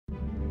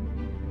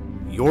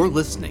You're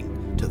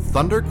listening to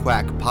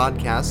Thunderquack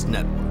Podcast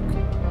Network.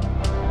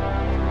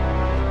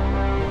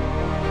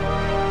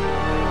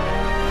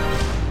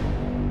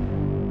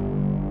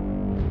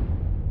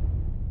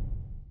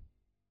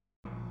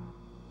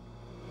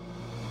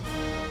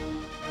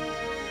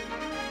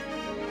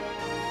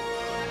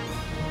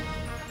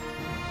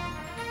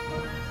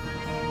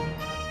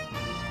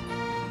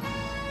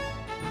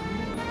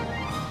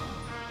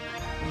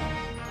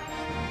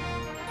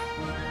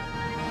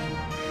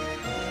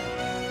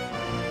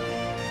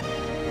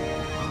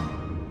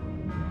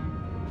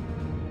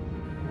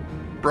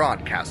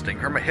 Broadcasting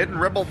from a hidden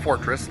rebel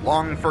fortress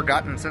long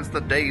forgotten since the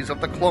days of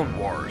the Clone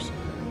Wars,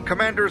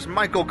 Commanders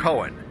Michael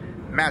Cohen,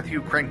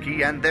 Matthew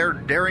Krenke, and their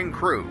daring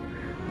crew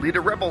lead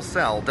a rebel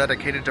cell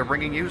dedicated to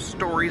bringing you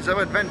stories of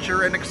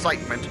adventure and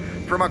excitement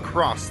from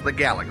across the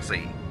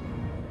galaxy.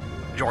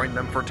 Join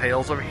them for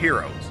tales of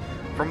heroes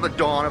from the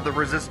dawn of the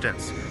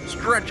Resistance,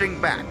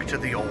 stretching back to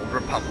the Old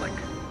Republic.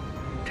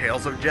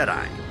 Tales of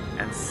Jedi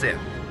and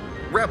Sith,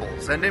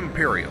 rebels and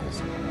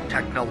Imperials,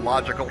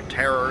 technological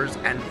terrors,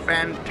 and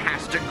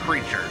fantastic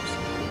creatures.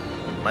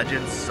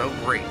 Legends so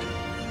great,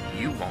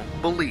 you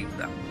won't believe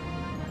them.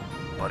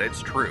 But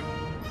it's true.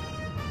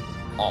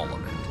 All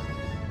of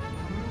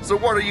it. So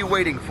what are you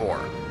waiting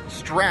for?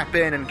 Strap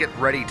in and get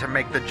ready to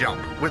make the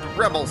jump with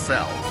Rebel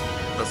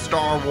Cels, the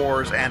Star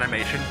Wars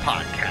animation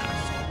podcast.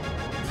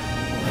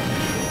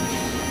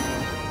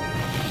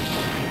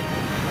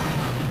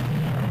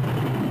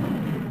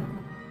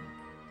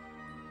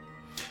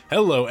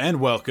 Hello and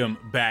welcome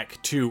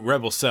back to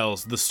Rebel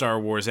Cels, the Star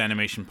Wars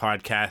animation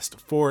podcast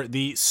for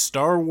the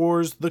Star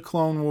Wars The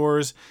Clone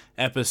Wars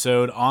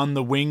episode on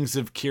the Wings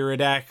of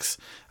Keeradaks.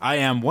 I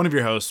am one of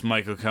your hosts,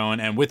 Michael Cohen,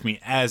 and with me,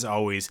 as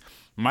always,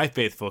 my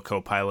faithful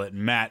co-pilot,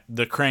 Matt,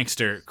 the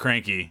Crankster,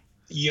 Cranky.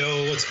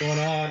 Yo, what's going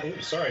on?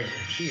 Oops, sorry,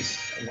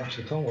 jeez, I'm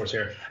watching the Clone Wars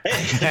here.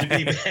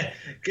 Hey,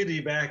 good to be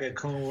back at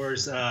Clone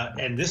Wars.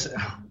 And this,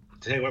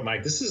 tell you what,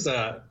 Mike,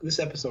 this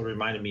episode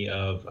reminded me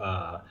of,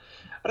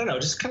 I don't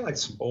know, just kind of like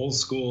some old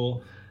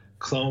school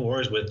Clone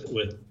Wars with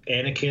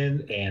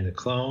Anakin and the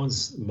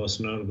clones, most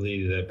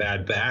notably the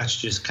Bad Batch,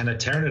 just kind of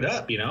tearing it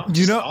up,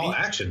 all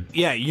action.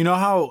 Yeah, you know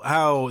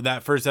how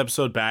that first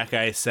episode back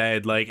I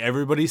said, like,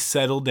 everybody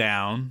settle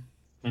down.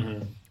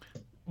 Mm-hmm.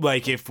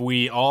 Like, if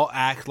we all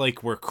act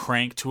like we're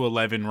cranked to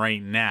 11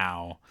 right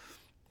now,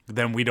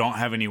 then we don't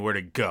have anywhere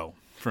to go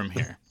from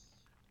here.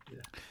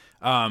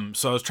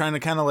 So I was trying to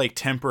kind of like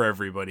temper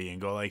everybody and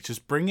go like,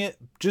 just bring it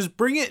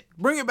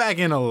back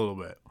in a little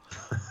bit.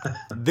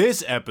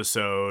 This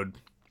episode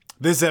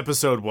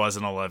was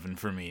an 11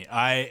 for me.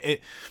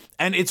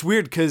 And it's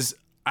weird because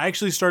I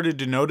actually started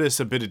to notice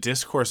a bit of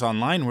discourse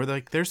online where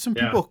like there's some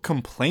people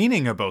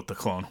complaining about the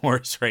Clone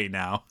Wars right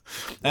now,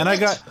 and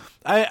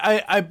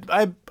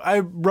I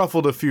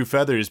ruffled a few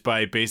feathers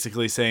by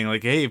basically saying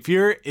like, hey, if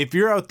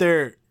you're out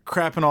there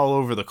crapping all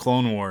over the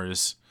Clone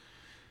Wars,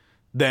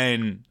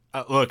 then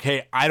look,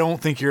 hey, I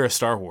don't think you're a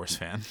Star Wars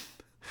fan.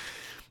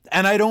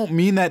 And I don't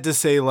mean that to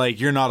say,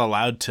 like, you're not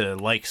allowed to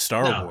like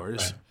Star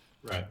Wars.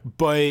 Right.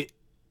 But,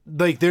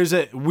 like,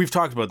 we've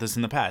talked about this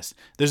in the past.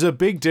 There's a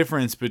big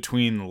difference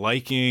between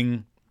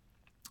liking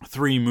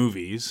 3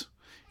 movies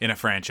in a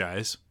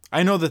franchise.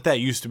 I know that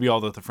used to be all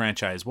that the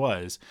franchise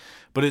was,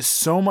 but it's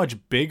so much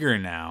bigger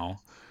now.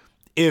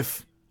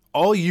 If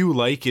all you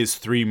like is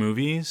 3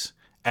 movies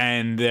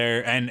and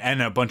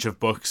and a bunch of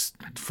books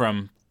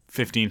from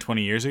 15,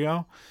 20 years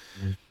ago,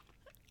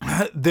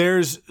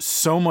 there's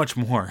so much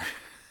more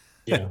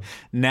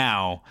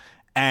now.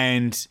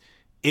 And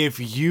if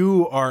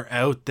you are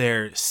out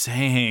there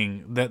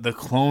saying that the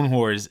Clone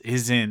Wars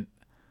isn't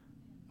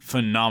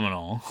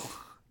phenomenal,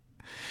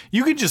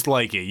 you could just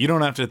like it. You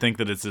don't have to think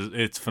that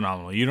it's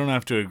phenomenal. You don't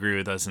have to agree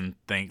with us and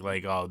think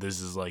like, oh, this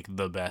is like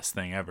the best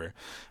thing ever.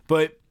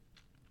 But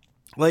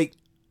like,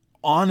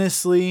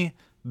 honestly,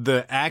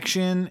 the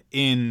action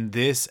in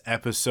this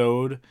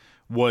episode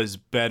was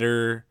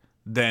better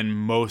than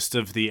most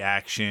of the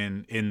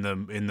action in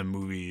the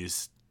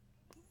movies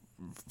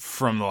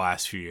from the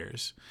last few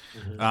years.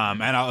 Mm-hmm.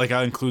 And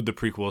I'll include the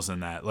prequels in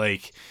that.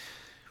 Like,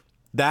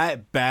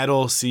 that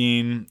battle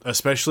scene,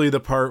 especially the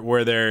part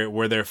where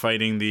they're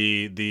fighting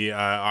the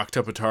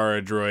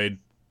Octopatara droid.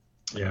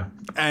 Yeah.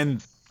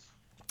 And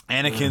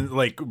Anakin,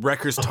 like,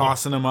 Wrecker's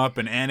tossing him up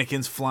and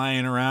Anakin's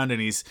flying around and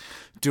he's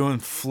doing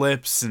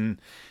flips and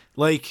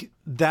like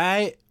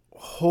that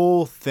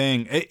whole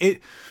thing.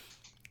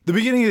 The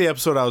beginning of the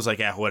episode, I was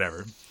like,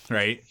 whatever,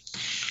 right?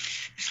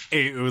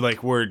 It was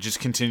like, we're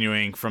just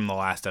continuing from the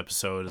last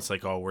episode. It's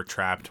like, oh, we're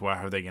trapped. How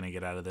are they going to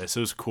get out of this?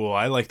 It was cool.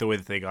 I like the way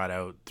that they got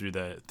out through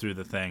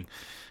the thing,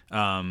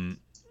 that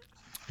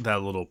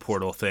little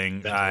portal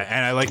thing.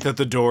 And I like that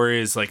the door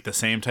is like the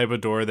same type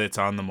of door that's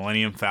on the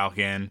Millennium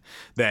Falcon.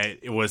 That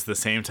it was the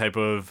same type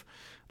of,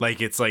 like,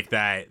 it's like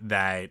that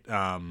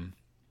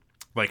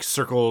like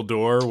circle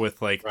door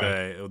with like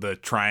the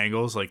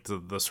triangles, like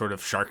the sort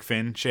of shark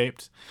fin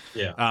shaped,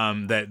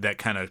 that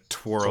kind of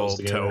twirl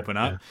to open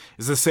up.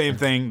 It's the same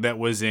thing that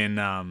was in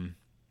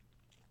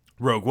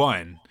Rogue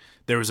One.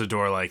 there was a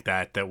door like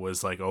that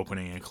was like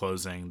opening and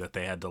closing that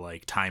they had to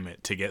like time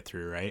it to get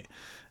through, right?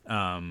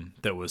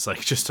 That was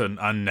like just an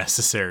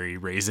unnecessary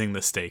raising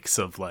the stakes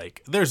of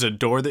like, there's a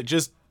door that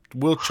just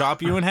will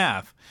chop you in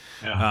half.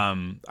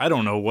 Yeah. I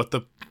don't know what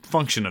the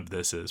function of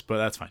this is, but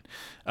that's fine.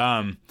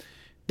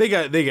 They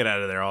get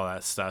out of there, all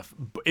that stuff.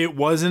 It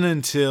wasn't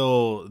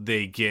until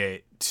they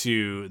get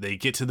to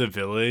the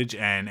village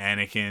and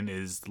Anakin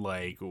is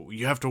like,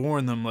 you have to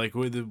warn them, like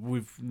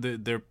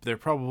they're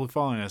probably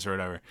following us or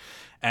whatever.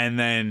 And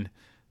then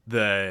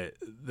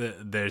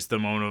there's the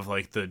moment of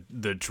like the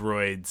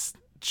droids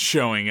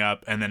showing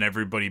up and then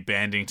everybody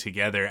banding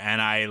together, and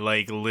I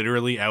like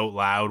literally out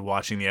loud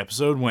watching the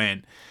episode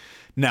went,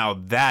 now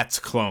that's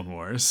Clone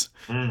Wars,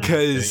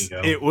 because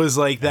it was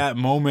like that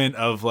moment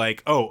of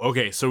like, oh,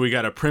 okay, so we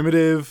got a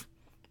primitive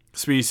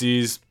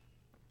species,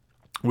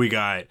 we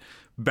got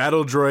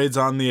battle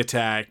droids on the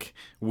attack,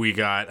 we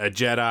got a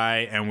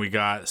Jedi, and we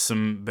got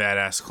some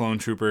badass clone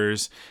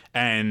troopers,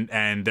 and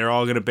they're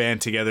all gonna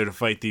band together to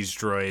fight these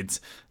droids,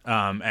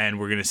 and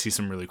we're gonna see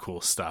some really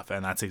cool stuff,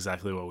 and that's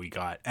exactly what we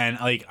got. And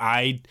like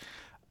I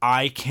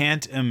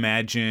can't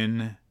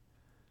imagine.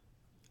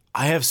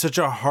 I have such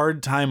a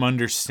hard time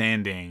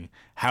understanding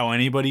how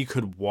anybody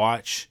could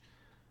watch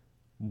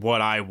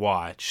what I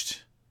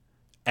watched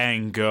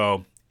and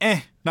go,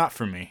 not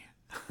for me.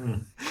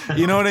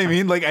 You know what I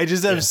mean? Like, I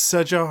just have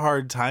such a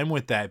hard time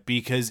with that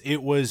because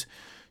it was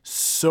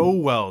so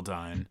well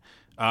done.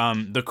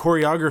 The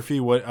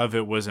choreography of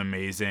it was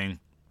amazing.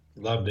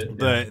 Loved it.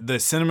 The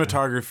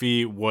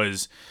cinematography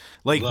was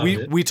like,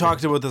 we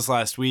talked about this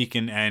last week,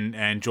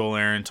 and Joel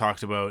Aaron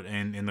talked about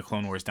in the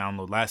Clone Wars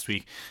download last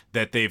week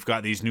that they've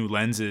got these new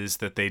lenses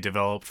that they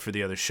developed for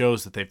the other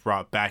shows that they've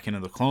brought back into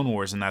the Clone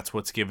Wars, and that's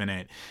what's given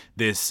it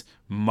this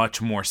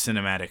much more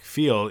cinematic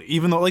feel,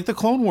 even though like the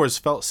Clone Wars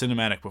felt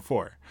cinematic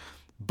before.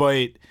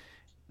 But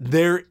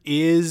there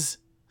is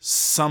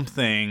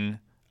something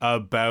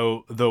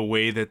about the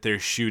way that they're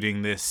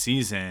shooting this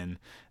season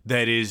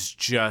that is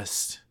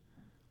just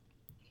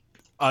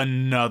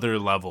another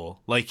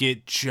level. Like,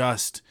 it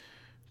just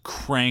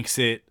cranks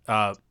it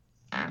up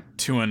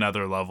to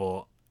another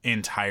level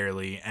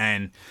entirely,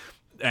 and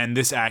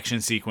this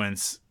action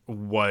sequence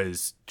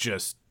was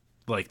just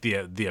like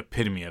the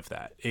epitome of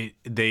that.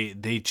 They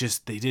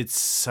did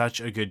such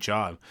a good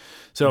job.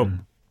 So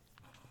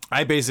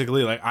I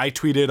basically, like, I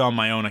tweeted on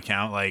my own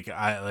account,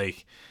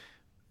 like,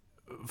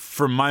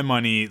 for my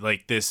money,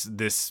 like,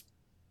 the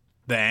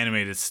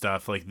animated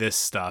stuff, like, this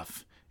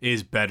stuff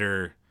is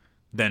better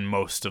than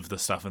most of the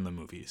stuff in the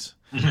movies.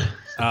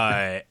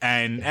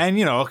 And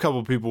you know, a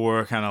couple people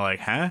were kind of like,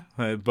 huh?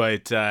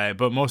 But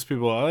most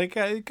people are like,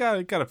 I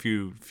got a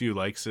few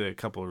likes, a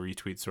couple of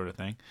retweets sort of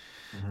thing.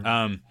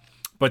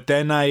 But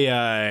then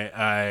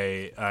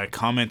I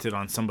commented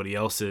on somebody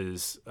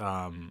else's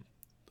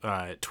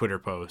Twitter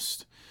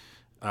post.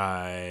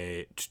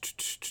 I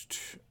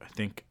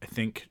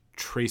think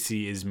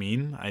Tracy is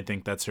mean. I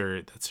think that's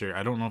her.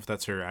 I don't know if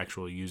that's her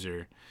actual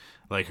user,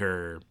 like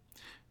her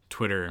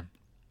Twitter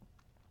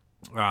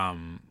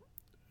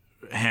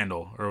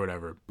handle or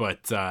whatever.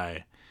 But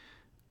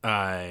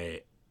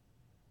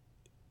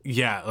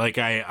yeah, like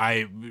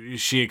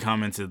she had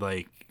commented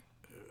like,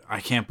 I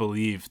can't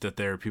believe that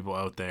there are people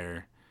out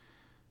there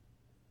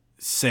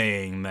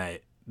saying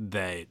that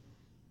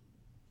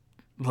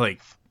like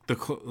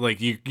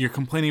you're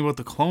complaining about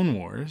the Clone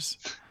Wars.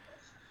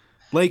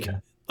 Like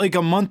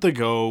a month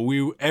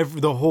ago,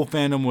 the whole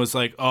fandom was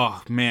like,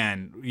 oh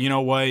man, you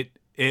know what?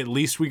 At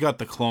least we got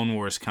the Clone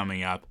Wars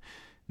coming up.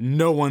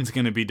 No one's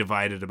going to be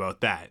divided about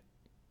that.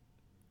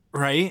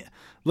 Right?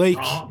 Like,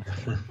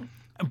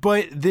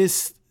 but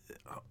this,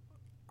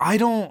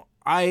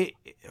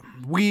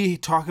 we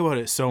talk about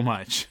it so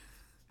much,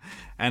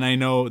 and I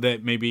know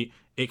that maybe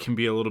it can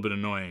be a little bit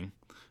annoying,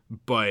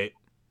 but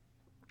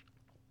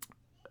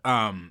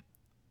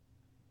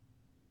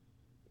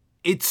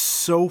it's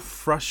so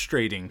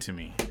frustrating to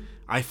me.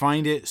 I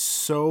find it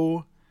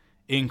so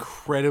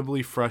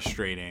incredibly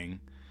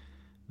frustrating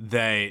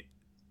that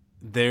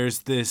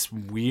there's this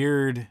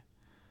weird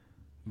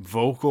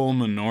vocal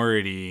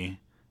minority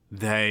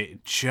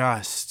that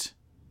just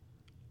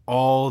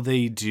all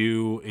they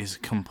do is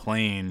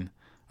complain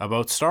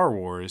about Star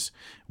Wars,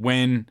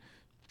 when,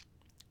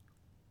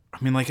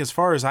 I mean, like, as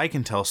far as I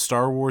can tell,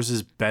 Star Wars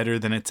is better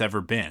than it's ever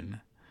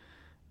been.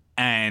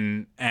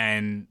 And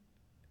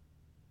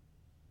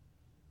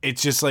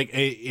it's just like,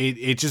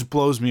 it just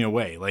blows me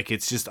away. Like,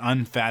 it's just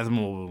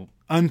unfathomable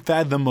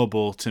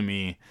to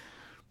me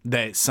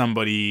that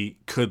somebody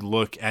could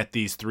look at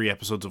these 3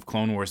 episodes of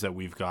Clone Wars that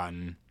we've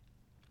gotten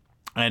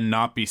and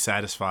not be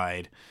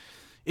satisfied.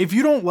 If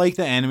you don't like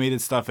the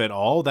animated stuff at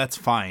all, that's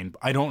fine.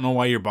 I don't know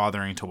why you're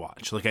bothering to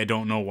watch. Like, I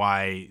don't know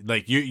why,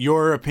 like,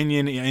 your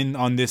opinion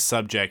on this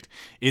subject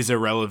is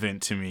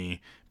irrelevant to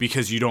me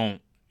because you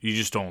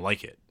just don't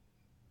like it.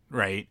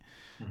 Right?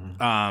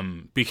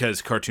 Mm-hmm.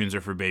 Because cartoons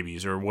are for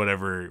babies or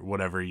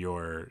whatever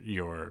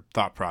your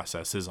thought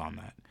process is on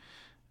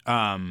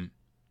that.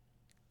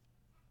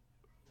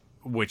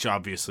 Which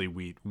obviously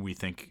we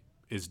think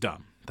is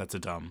dumb. That's a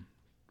dumb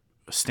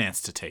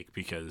stance to take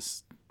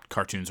because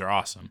cartoons are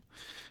awesome.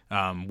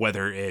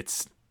 Whether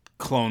it's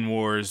Clone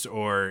Wars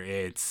or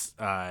it's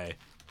I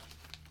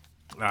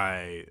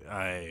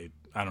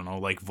don't know,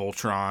 like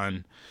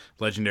Voltron,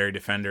 Legendary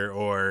Defender,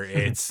 or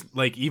it's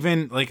like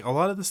even like a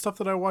lot of the stuff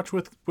that I watch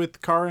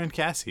with Kara and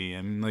Cassie.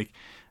 And like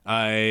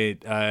we've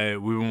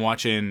been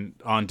watching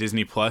on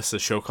Disney Plus a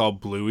show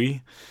called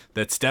Bluey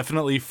that's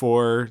definitely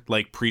for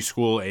like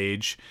preschool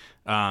age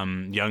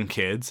young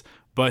kids,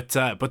 but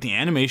the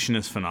animation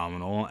is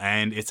phenomenal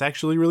and it's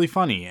actually really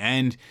funny.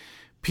 And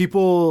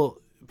people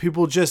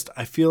just,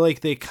 I feel like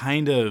they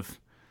kind of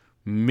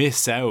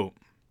miss out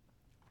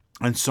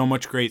on so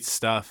much great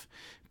stuff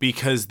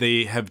because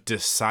they have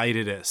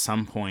decided at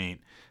some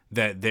point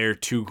that they're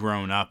too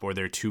grown up or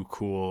they're too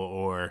cool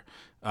or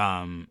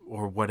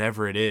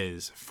whatever it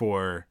is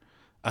for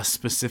a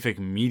specific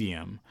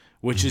medium,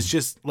 which is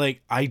just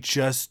like, I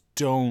just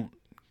don't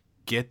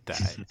get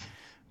that.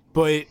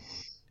 But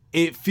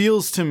it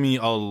feels to me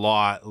a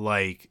lot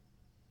like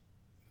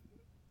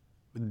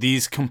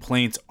these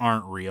complaints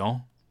aren't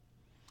real.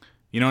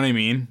 You know what I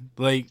mean?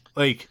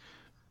 Like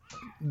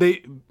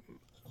they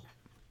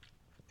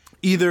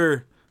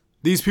either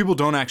these people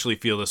don't actually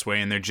feel this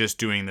way and they're just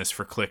doing this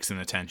for clicks and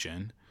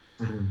attention.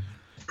 Mm-hmm.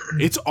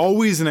 It's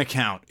always an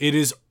account. It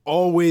is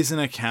always an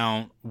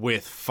account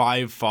with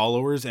 5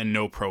 followers and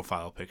no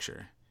profile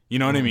picture. You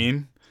know what I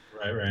mean?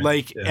 Right.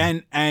 Like, yeah.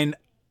 and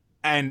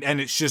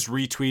it's just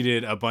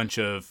retweeted a bunch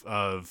of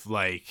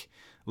like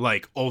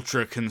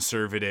ultra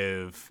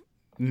conservative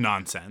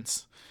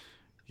nonsense.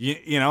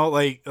 You know,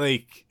 like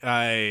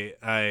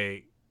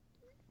I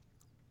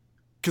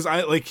because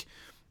I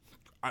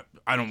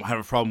don't have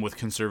a problem with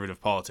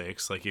conservative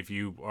politics. Like, if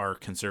you are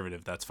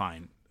conservative, that's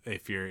fine.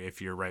 If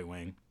you're right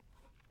wing,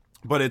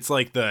 but it's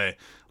like the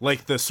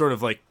sort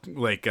of who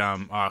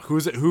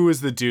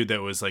is the dude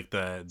that was like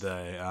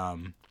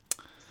the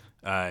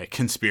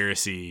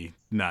conspiracy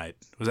nut?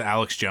 Was it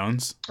Alex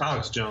Jones?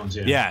 Alex Jones,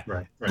 yeah. Yeah.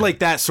 Right. Like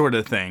that sort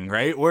of thing,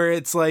 right? Where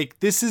it's like,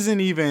 this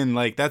isn't even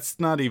like, that's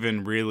not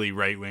even really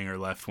right wing or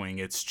left wing.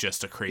 It's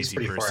just a crazy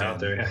person far out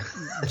there, yeah.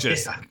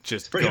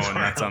 just going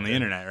nuts on the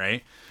internet,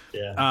 right?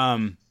 Yeah.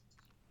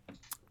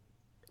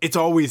 It's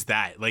always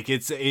that, like,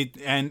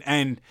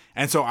 and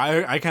so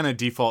I kind of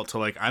default to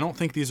like, I don't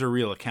think these are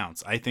real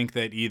accounts. I think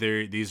that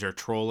either these are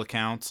troll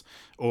accounts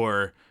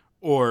or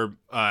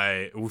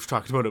we've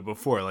talked about it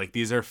before, like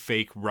these are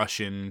fake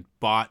Russian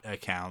bot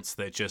accounts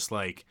that just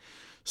like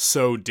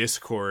sow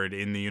discord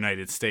in the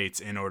United States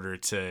in order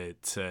to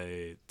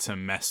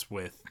mess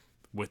with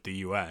the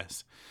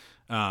US.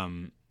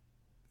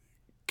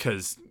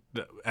 Because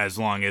as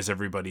long as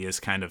everybody is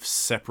kind of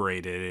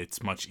separated,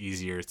 it's much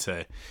easier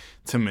to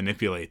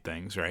manipulate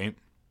things, right?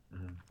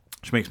 Mm-hmm.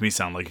 Which makes me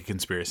sound like a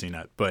conspiracy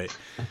nut, but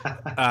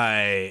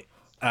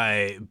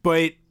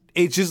but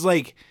it's just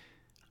like,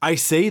 I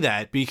say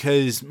that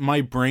because my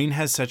brain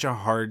has such a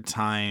hard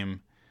time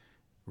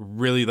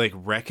really like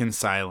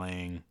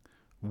reconciling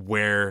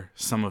where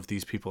some of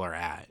these people are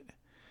at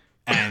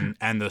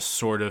and the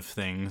sort of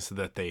things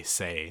that they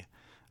say,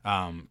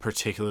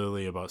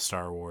 particularly about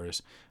Star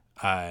Wars.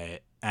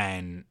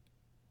 And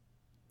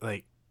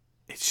like,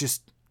 the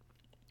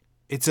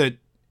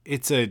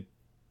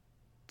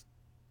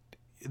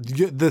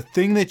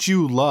thing that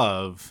you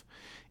love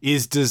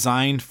is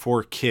designed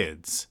for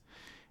kids.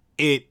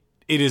 It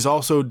is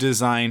also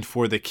designed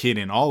for the kid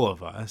in all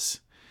of us.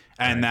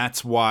 And right.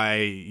 That's why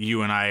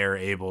you and I are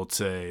able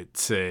to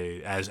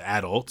as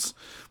adults,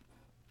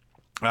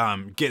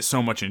 get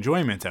so much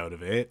enjoyment out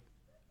of it.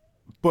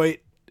 But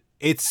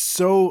it's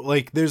so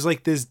like, there's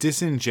like this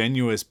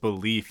disingenuous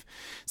belief.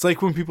 It's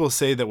like when people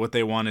say that what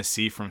they want to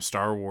see from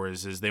Star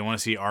Wars is they want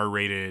to see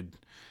R-rated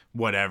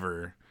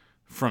whatever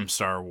from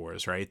Star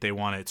Wars, right? They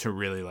want it to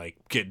really like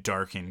get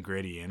dark and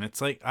gritty. And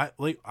it's like,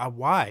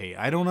 why?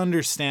 I don't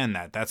understand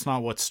that. That's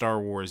not what Star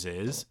Wars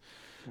is.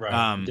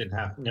 Right.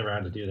 Never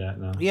had to do that.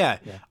 No. Yeah.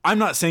 I'm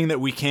not saying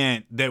that we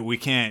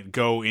can't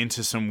go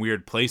into some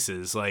weird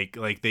places. Like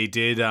they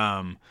did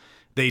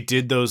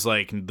those,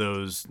 I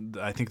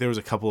think there was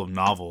a couple of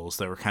novels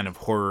that were kind of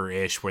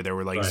horror-ish where there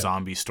were like right.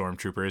 zombie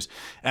stormtroopers.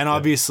 And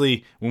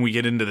obviously when we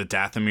get into the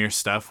Dathomir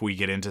stuff, we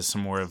get into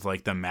some more of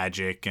like the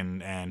magic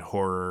and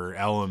horror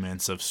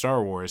elements of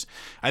Star Wars.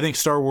 I think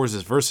Star Wars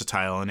is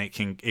versatile and it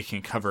can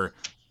cover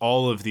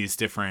all of these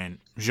different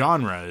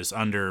genres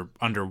under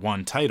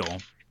one title.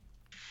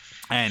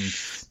 And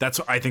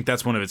I think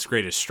that's one of its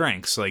greatest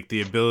strengths, like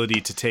the ability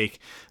to take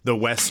the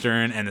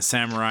Western and the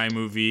samurai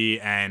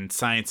movie and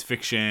science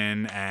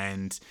fiction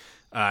and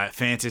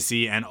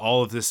fantasy and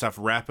all of this stuff,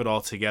 wrap it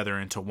all together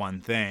into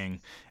one thing,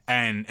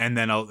 and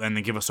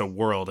then give us a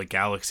world, a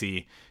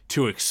galaxy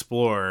to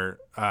explore.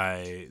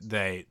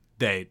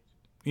 That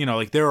you know,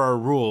 like, there are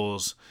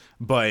rules,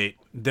 but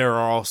there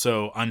are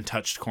also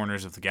untouched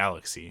corners of the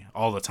galaxy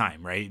all the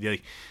time,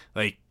 right?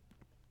 Like.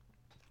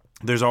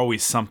 There's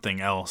always something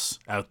else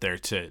out there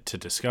to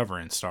discover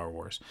in Star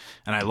Wars.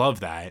 And I love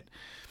that.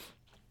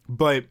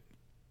 But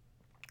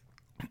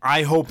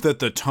I hope that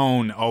the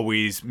tone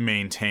always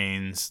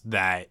maintains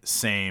that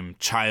same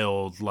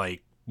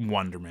childlike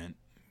wonderment,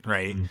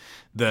 right?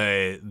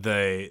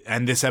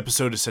 And this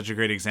episode is such a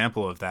great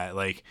example of that.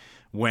 Like,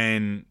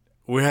 when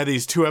we had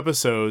these 2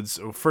 episodes,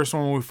 first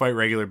one we fight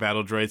regular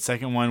battle droids,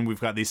 second one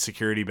we've got these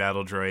security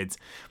battle droids,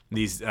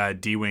 these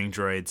D-wing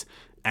droids,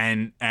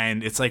 and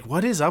it's like,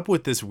 what is up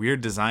with this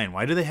weird design?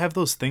 Why do they have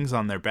those things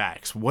on their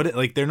backs? What,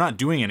 like, they're not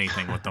doing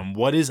anything with them.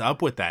 What is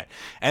up with that?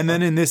 And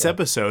then in this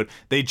episode,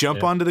 they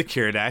jump onto the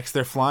Keeradaks,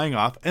 they're flying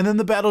off, and then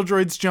the battle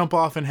droids jump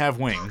off and have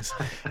wings.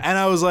 And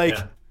I was like,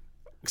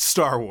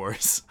 Star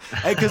Wars.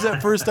 Because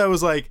at first I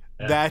was like,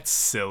 that's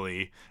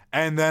silly.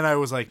 And then I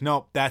was like,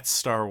 nope, that's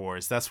Star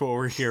Wars. That's what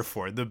we're here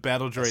for. The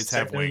battle droids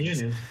have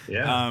wings.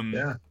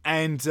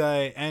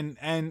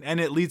 And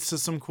it leads to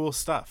some cool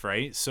stuff,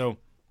 right? So,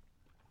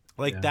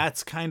 like,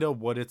 that's kind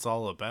of what it's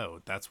all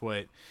about. That's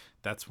why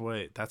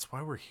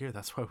we're here.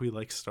 That's why we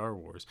like Star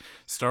Wars.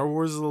 Star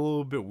Wars is a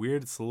little bit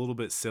weird. It's a little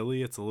bit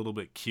silly. It's a little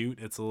bit cute.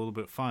 It's a little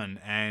bit fun.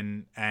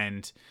 And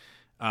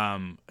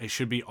it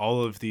should be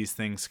all of these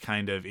things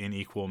kind of in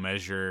equal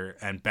measure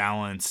and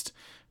balanced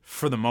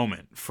for the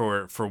moment,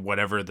 for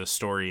whatever the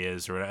story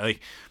is. Or, like,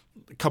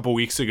 a couple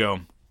weeks ago,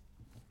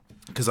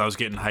 because I was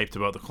getting hyped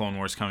about the Clone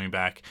Wars coming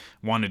back,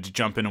 wanted to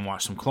jump in and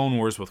watch some Clone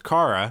Wars with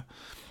Kara.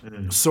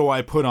 So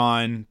I put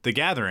on The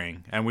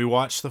Gathering, and we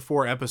watched the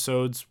 4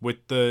 episodes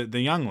with the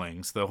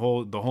younglings, the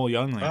whole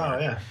youngling.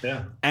 Oh,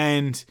 yeah.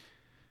 And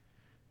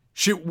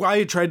I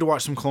had tried to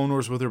watch some Clone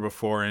Wars with her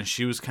before, and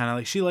she was kind of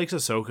like, she likes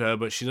Ahsoka,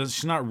 but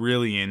she's not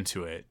really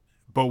into it.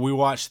 But we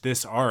watched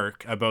this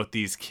arc about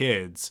these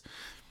kids,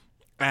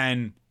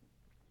 and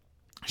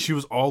she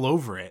was all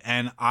over it,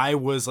 and I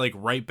was like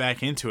right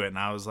back into it, and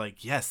I was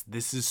like, yes,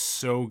 this is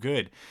so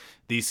good.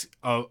 These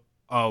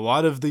a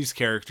lot of these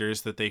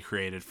characters that they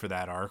created for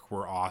that arc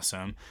were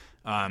awesome.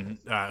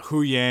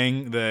 Hu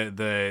Yang,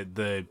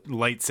 the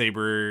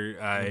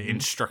lightsaber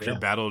instructor,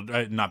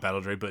 not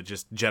battle droid, but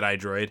just Jedi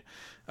droid,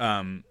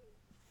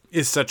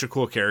 is such a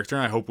cool character.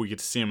 I hope we get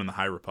to see him in the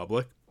High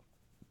Republic.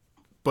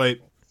 But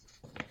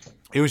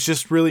it was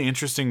just really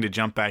interesting to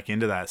jump back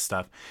into that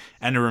stuff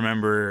and to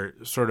remember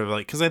sort of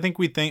like, because I think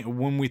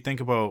when we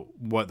think about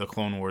what the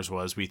Clone Wars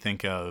was, we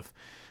think of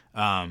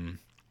the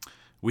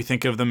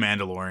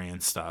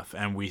Mandalorian stuff,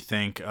 and we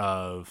think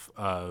of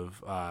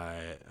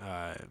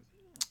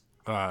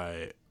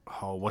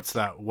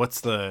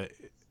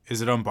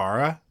is it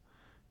Umbara?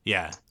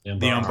 Yeah, the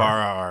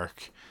Umbara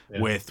arc. Yeah.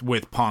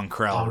 With Pong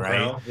Krell,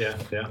 right? Yeah.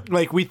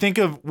 Like, we think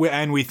of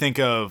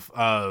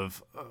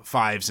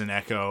Fives and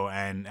Echo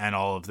and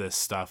all of this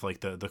stuff, like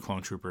the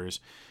clone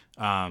troopers,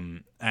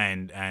 and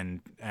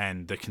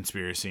the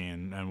conspiracy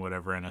and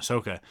whatever, and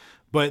Ahsoka.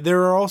 But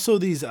there are also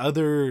these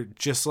other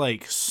just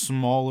like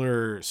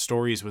smaller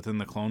stories within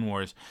the Clone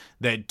Wars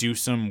that do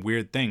some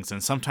weird things,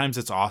 and sometimes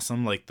it's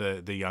awesome, like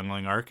the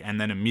Youngling arc,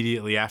 and then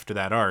immediately after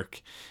that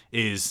arc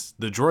is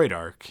the droid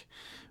arc,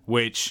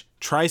 which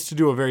tries to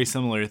do a very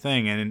similar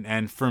thing,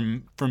 and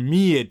for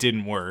me it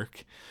didn't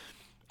work,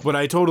 but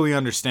I totally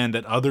understand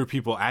that other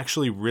people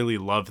actually really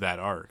love that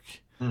arc.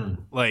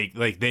 Like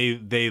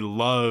they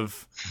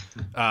love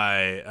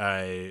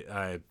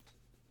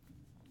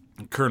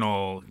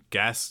Colonel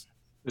Gas.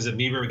 Is it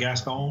Meeber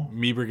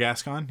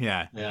Gascon?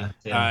 Yeah.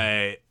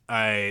 They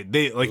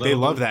they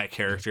love that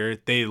character.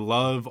 They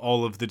love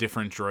all of the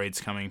different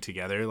droids coming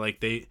together. Like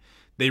they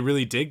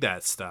really dig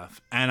that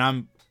stuff, and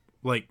I'm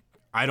like,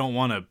 I don't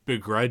want to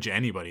begrudge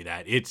anybody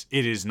that. It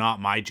is not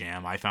my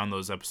jam. I found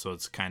those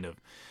episodes kind of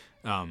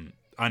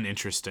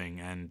uninteresting,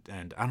 and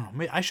I don't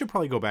know. I should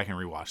probably go back and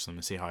rewatch them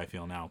and see how I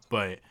feel now.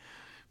 But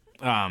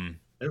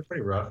they're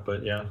pretty rough,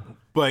 but yeah.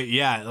 But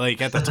yeah,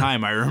 like at the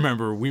time, I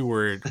remember we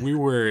were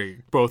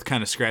both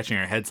kind of scratching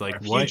our heads,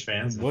 like,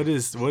 what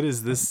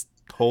is this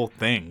whole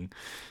thing?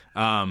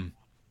 But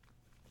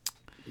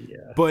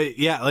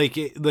yeah,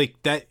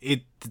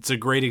 it's a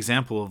great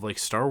example of like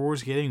Star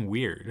Wars getting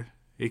weird.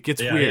 It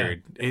gets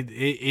weird. Yeah.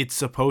 It's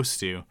supposed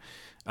to.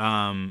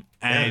 And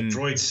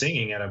droid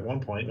singing at one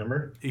point,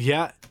 remember?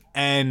 Yeah,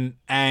 and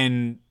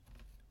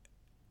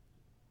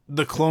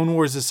the Clone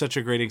Wars is such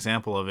a great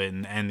example of it,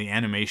 and the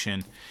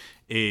animation,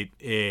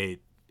 it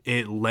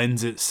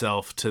lends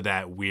itself to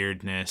that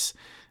weirdness.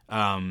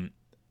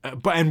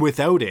 But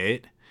without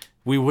it,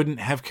 we wouldn't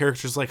have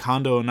characters like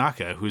Hondo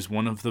Ohnaka, who's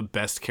one of the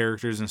best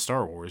characters in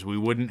Star Wars. We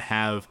wouldn't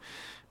have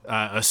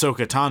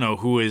Ahsoka Tano,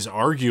 who is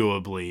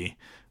arguably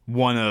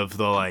one of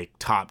the like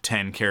top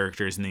 10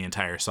 characters in the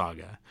entire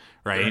saga,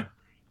 right?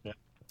 Yeah.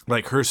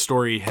 Like, her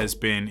story has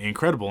been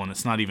incredible, and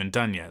it's not even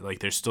done yet. Like,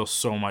 there's still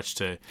so much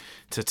to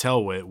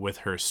tell with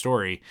her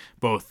story,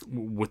 both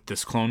with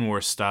this Clone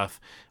Wars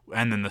stuff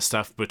and then the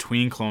stuff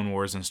between Clone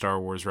Wars and Star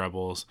Wars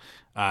Rebels,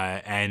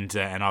 and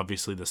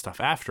obviously the stuff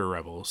after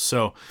Rebels.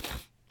 So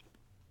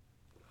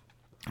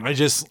I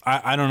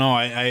don't know.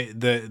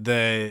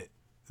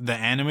 The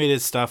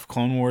animated stuff,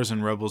 Clone Wars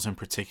and Rebels in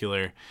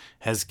particular,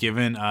 has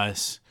given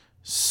us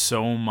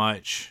so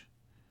much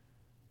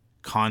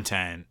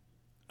content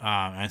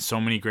and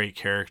so many great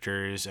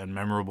characters and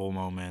memorable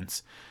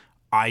moments.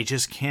 I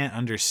just can't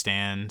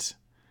understand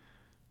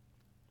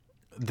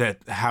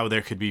how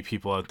there could be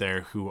people out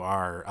there who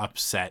are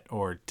upset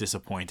or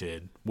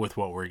disappointed with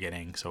what we're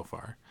getting so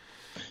far.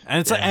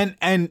 And it's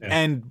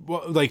and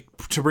like,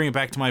 to bring it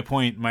back to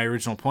my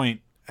original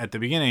point at the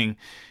beginning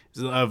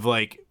of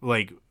like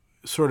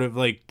sort of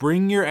like,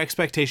 bring your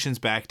expectations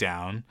back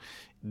down.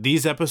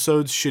 These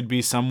episodes should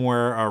be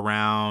somewhere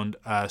around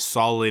a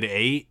solid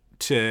 8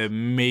 to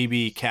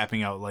maybe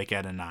capping out like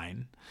at a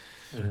 9.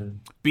 Mm-hmm.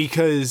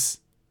 Because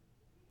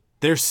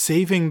they're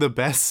saving the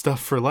best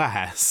stuff for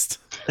last.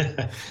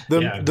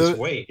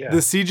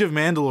 The Siege of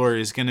Mandalore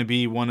is going to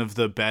be one of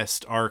the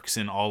best arcs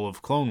in all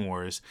of Clone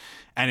Wars,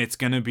 and it's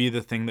going to be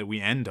the thing that we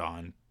end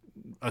on.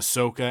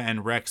 Ahsoka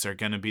and Rex are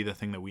going to be the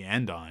thing that we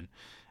end on.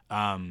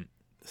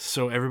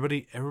 So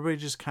everybody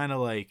just kind of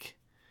like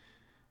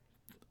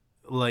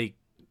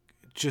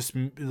just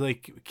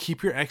like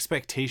keep your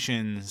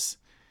expectations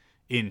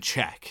in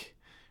check,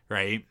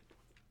 right?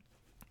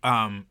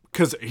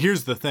 'Cause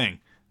here's the thing.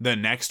 The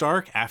next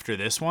arc after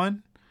this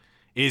one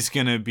is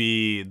going to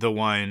be the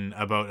one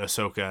about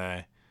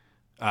Ahsoka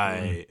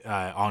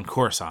on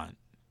Coruscant.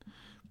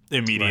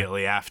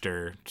 Immediately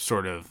after,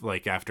 sort of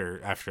like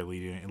after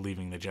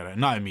leaving the Jedi,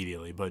 not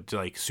immediately, but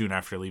like soon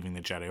after leaving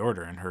the Jedi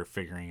Order, and her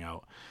figuring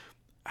out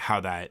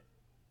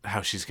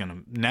how she's going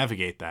to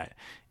navigate that.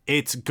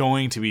 It's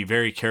going to be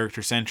very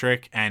character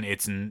centric,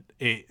 and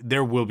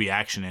there will be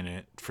action in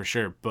it for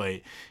sure,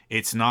 but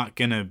it's not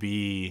going to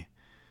be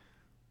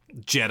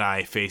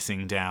Jedi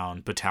facing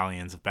down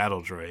battalions of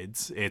battle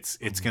droids.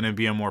 It's going to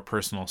be a more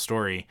personal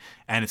story,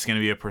 and it's going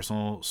to be a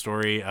personal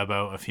story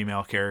about a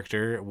female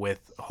character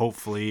with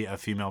hopefully a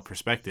female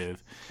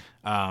perspective,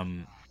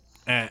 and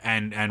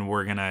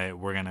we're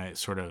gonna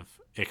sort of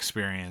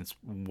experience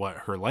what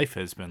her life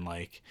has been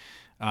like,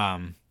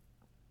 and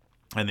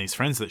these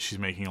friends that she's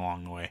making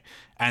along the way,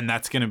 and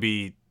that's going to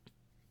be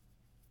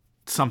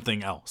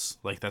something else.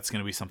 Like, that's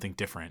going to be something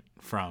different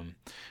from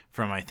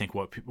I think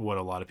what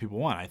a lot of people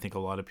want. I think a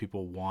lot of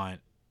people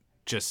want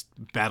just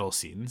battle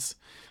scenes,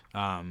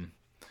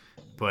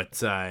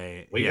 but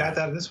we got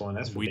that in this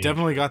one. We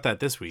definitely got that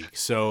this week.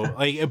 So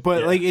like,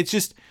 but like, it's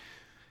just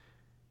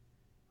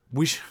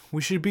we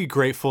should be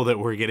grateful that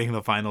we're getting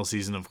the final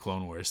season of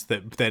Clone Wars.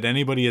 That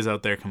anybody is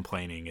out there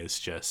complaining is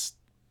just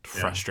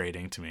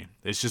frustrating to me.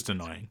 It's just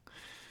annoying.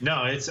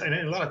 No, and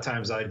a lot of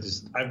times I'm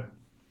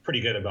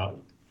pretty good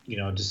about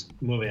just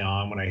moving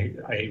on when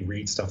I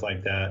read stuff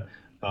like that.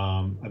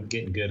 I'm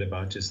getting good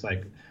about just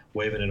like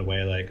waving it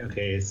away, like,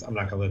 okay, I'm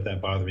not gonna let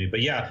that bother me.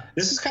 But yeah,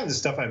 this is kind of the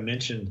stuff I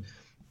mentioned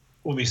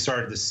when we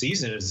started the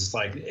season. It's just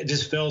like, it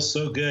just feels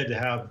so good to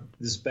have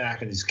this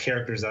back, and these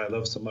characters that I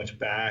love so much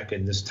back,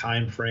 and this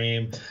time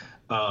frame.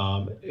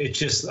 It's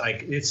just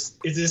like this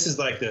is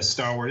like the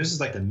Star Wars. This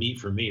is like the meat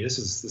for me. This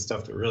is the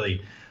stuff that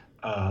really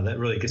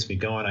gets me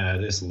going. I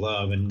just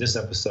love. And this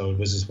episode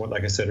was just one,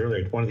 like I said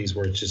earlier, one of these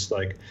where it's just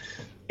like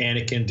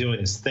Anakin doing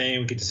his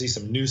thing. We get to see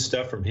some new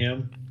stuff from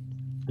him.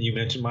 You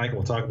mentioned Mike, and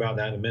we'll talk about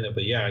that in a minute.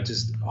 But yeah,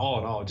 just all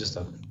in all, I just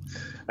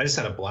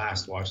had a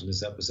blast watching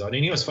this episode.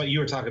 And it's funny, you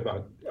were talking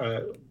about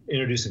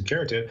introducing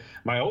character.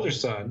 My older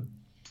son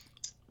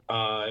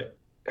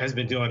has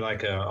been doing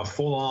like a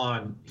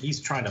full-on. He's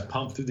trying to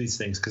pump through these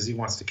things because he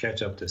wants to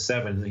catch up to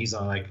 7. And he's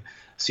on like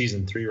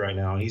season 3 right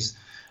now, and he's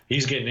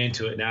getting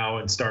into it now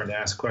and starting to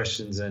ask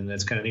questions. And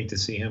it's kind of neat to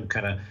see him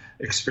kind of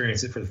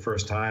experience it for the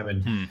first time.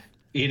 And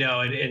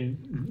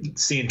and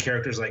seeing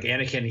characters like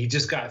Anakin, he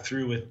just got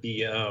through with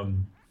the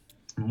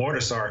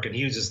Mortis arc, and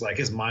he was just like,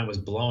 his mind was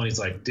blown. He's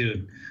like,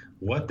 dude,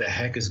 what the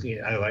heck is,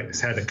 I like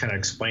had to kind of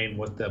explain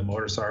what the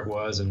Mortis arc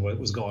was and what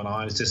was going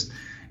on.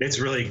 It's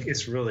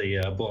really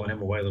blowing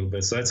him away a little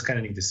bit. So that's kind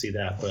of neat to see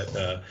that.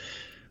 But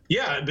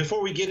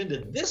before we get into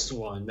this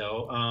one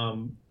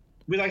though,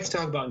 we like to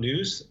talk about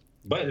news.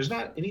 But there's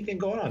not anything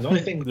going on. The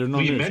only thing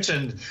we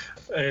mentioned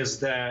is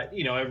that,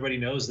 everybody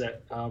knows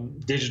that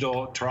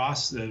Digital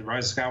Tross, the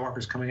Rise of Skywalker,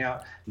 is coming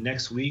out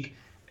next week.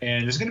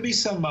 And there's going to be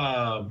some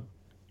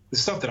the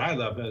stuff that I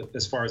love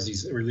as far as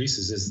these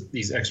releases is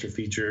these extra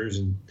features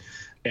and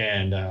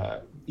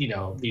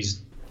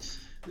these.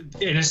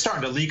 And it's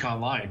starting to leak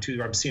online too.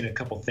 I'm seeing a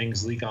couple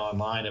things leak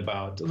online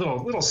about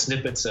little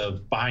snippets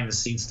of behind the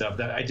scenes stuff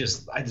that I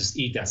just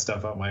eat that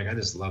stuff up, Mike. I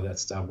just love that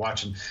stuff.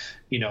 Watching,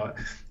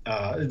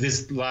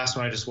 this last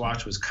one I just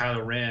watched was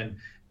Kylo Ren,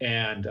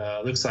 and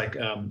looks like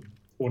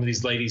one of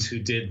these ladies who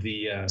did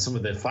some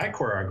of the fight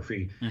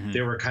choreography. Mm-hmm.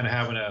 They were kind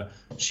of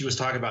she was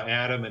talking about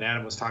Adam, and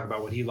Adam was talking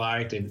about what he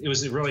liked, and it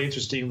was a really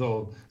interesting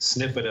little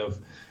snippet of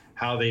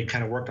how they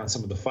kind of worked on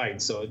some of the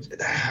fights. So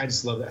I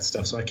just love that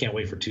stuff. So I can't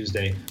wait for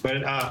Tuesday. But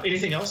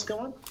anything else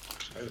going?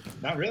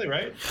 Not really,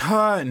 right?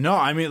 No,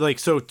 I mean, like,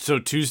 so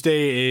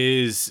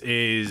Tuesday is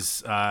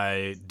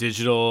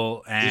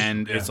digital,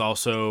 and it's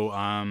also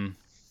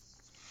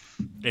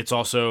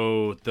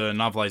the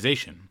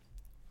novelization.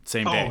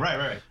 Same day. Oh,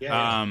 right.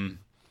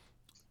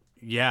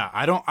 Yeah.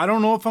 I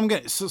don't know if I'm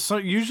gonna. So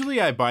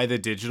usually I buy the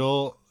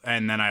digital,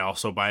 and then I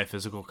also buy a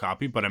physical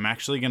copy. But I'm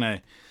actually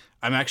gonna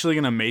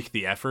make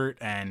the effort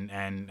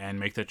and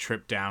make the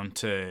trip down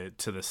to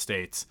the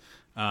States,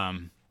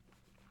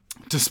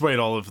 despite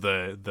all of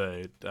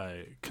the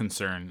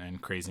concern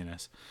and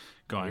craziness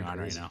going on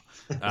right now.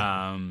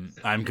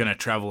 I'm going to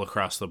travel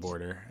across the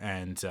border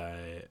and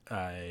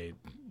I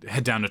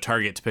head down to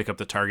Target to pick up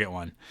the Target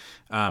one,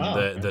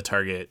 the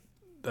Target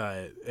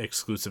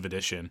exclusive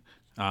edition.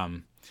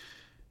 So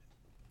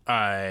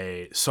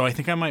I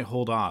think I might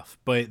hold off.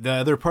 But the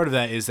other part of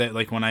that is that,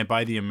 like, when I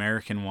buy the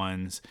American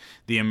ones,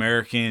 the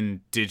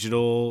American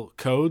digital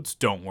codes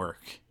don't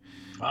work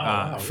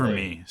for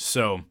me.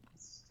 So,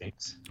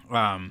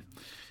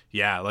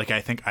 yeah, like,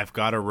 I think I've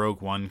got a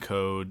Rogue One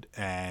code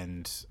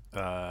and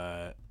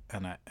I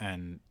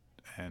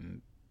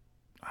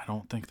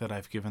don't think that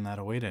I've given that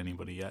away to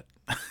anybody yet.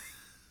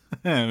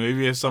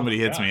 Maybe if somebody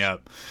hits me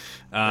up.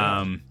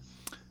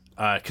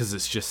 Because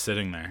it's just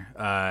sitting there.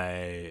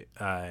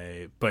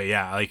 But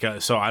yeah, like,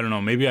 so I don't know.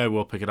 Maybe I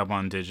will pick it up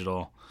on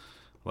digital,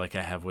 like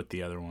I have with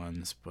the other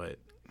ones. But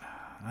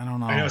I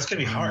don't know. I know it's gonna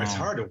be hard. It's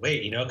hard to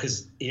wait,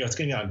 because it's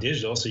gonna be on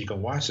digital, so you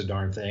can watch the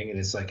darn thing, and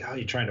it's like,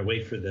 you're trying to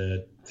wait for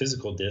the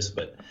physical disc,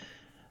 but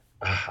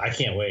I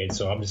can't wait.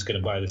 So I'm just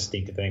gonna buy the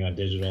stinking thing on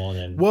digital, and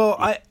then. Well,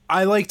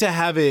 I like to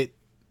have it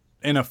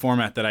in a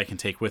format that I can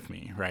take with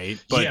me, right?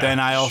 But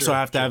then I also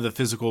have to have the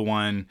physical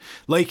one.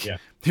 Like,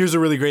 here's a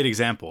really great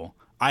example.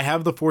 I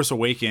have The Force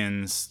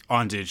Awakens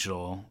on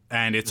digital,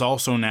 and it's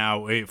also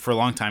now, for a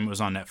long time it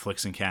was on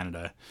Netflix in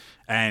Canada,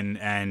 and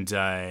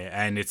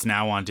it's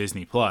now on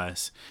Disney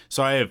Plus.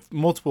 So I have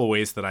multiple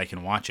ways that I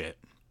can watch it.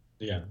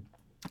 Yeah.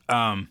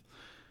 I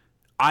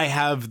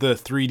have the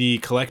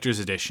 3D collector's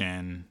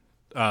edition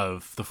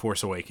of The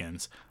Force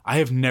Awakens. I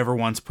have never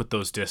once put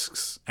those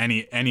discs,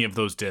 any of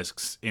those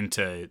discs,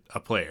 into a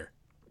player.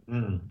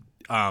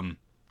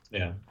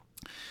 Yeah.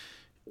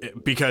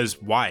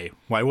 Because why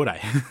would I?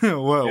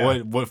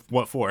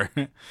 what for?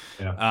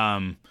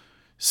 Yeah.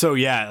 So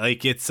yeah,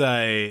 like, it's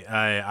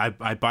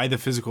I buy the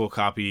physical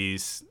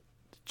copies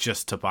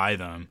just to buy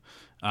them.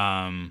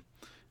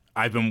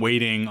 I've been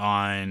waiting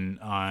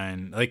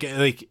on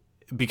like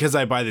because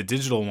I buy the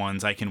digital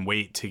ones, I can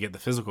wait to get the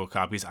physical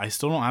copies. I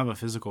still don't have a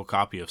physical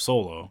copy of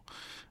Solo.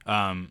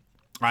 I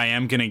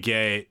am gonna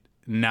get,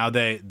 now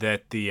that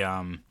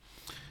the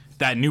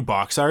that new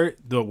box art,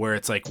 where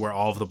it's like where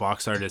all of the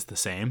box art is the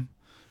same.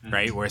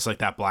 Right, where it's like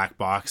that black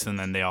box, and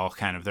then they're all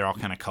kind of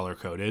color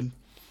coded.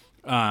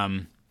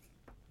 That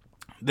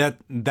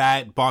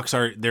box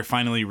art, they're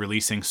finally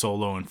releasing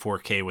Solo in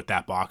 4K with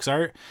that box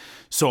art,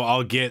 so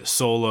I'll get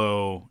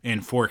Solo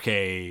in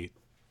 4K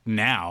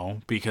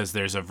now because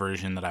there's a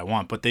version that I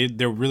want. But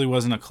there really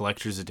wasn't a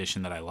collector's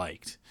edition that I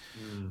liked.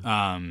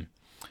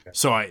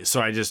 So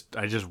I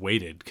just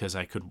waited because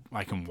I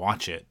can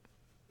watch it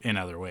in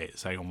other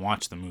ways. I can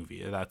watch the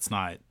movie. That's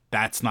not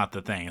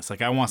the thing. It's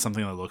like, I want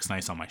something that looks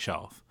nice on my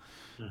shelf.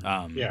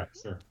 Yeah,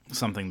 sure.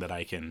 Something that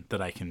I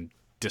can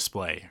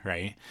display,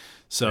 right?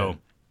 So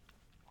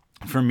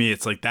for me,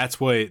 it's like, that's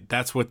what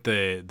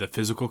the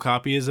physical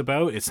copy is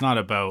about. It's not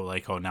about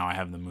like, oh, now I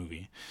have the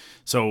movie.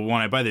 So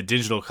when I buy the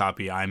digital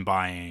copy, I'm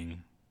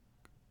buying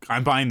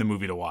the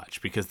movie to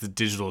watch, because the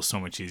digital is so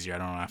much easier. I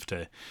don't have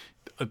to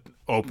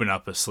open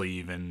up a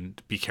sleeve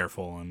and be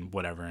careful and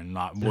whatever, and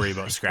not worry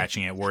about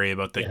scratching it, worry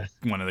about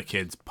one of the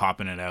kids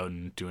popping it out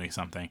and doing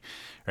something,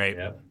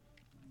 right?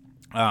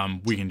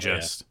 We can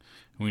just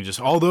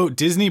although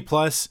Disney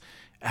Plus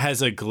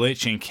has a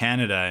glitch in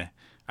Canada,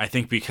 I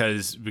think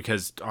because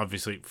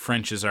obviously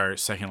French is our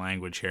second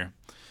language here,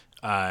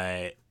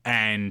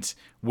 and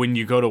when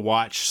you go to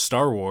watch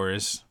Star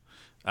Wars,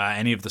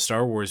 any of the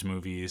Star Wars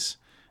movies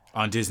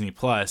on Disney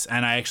Plus,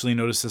 and I actually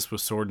noticed this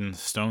with Sword and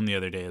Stone the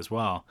other day as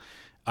well,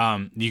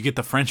 you get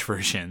the French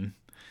version.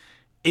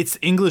 It's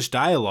English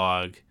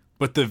dialogue,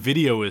 but the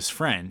video is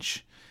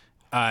French,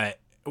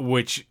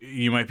 which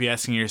you might be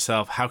asking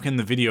yourself, how can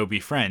the video be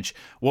French?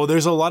 Well,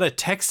 there's a lot of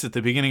text at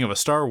the beginning of a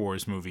Star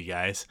Wars movie,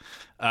 guys,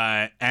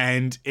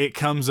 and it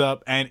comes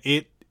up, and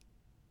it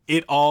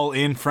all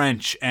in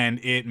French,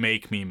 and it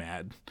make me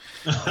mad,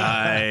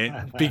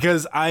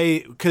 because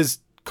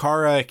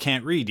Cara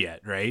can't read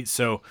yet, right?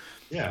 So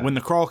when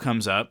the crawl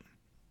comes up,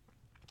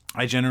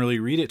 I generally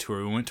read it to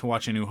her. We went to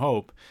watch A New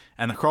Hope,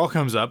 and the crawl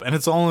comes up, and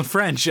it's all in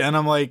French, and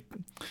I'm like,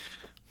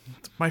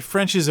 my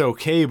French is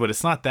okay, but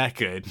it's not that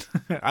good.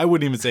 I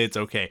wouldn't even say it's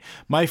okay.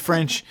 My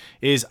French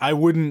is, I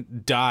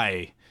wouldn't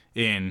die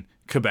in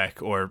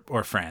Quebec or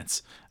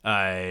France.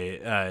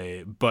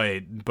 But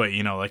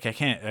like,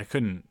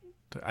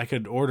 I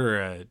could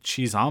order a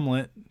cheese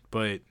omelet,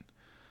 but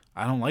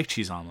I don't like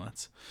cheese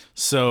omelets.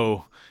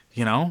 So,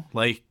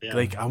 like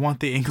I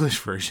want the English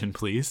version,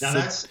 please. Now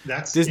that's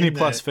Disney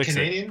Plus fix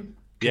Canadian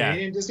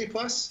Disney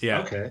Plus? Yeah.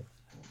 Okay.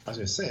 I was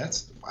gonna say,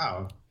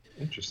 wow,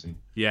 interesting.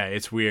 Yeah,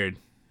 it's weird.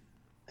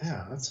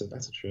 Yeah, that's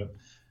a trip.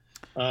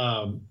 We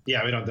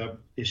don't have that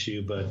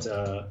issue, but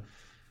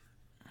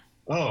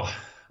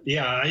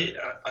I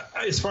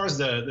as far as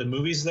the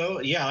movies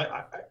though,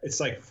 it's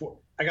like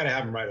I gotta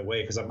have them right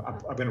away, because I'm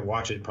gonna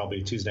watch it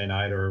probably Tuesday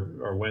night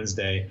or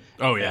Wednesday.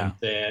 Oh yeah.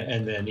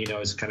 And then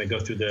it's kind of go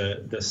through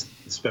the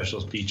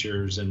special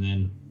features, and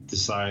then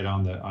decide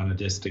on a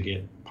disc to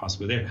get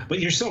possibly there. But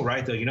you're so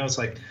right though. It's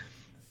like,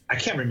 I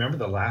can't remember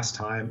the last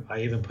time I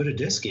even put a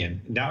disc in.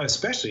 Now,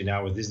 especially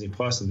now with Disney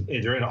Plus, and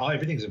they're in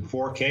everything's in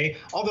 4K.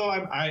 Although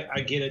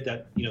I get it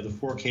that the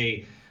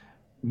 4K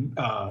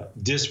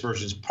disc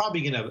version is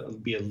probably going to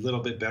be a little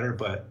bit better,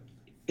 but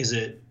is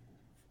it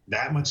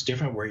that much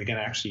different where you're going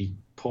to actually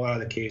pull out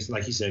of the case,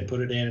 like you said,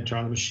 put it in and turn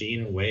on the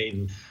machine and wait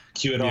and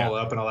queue it all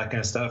up and all that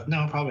kind of stuff?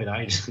 No, probably not.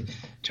 You just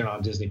turn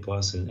on Disney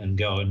Plus and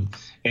go.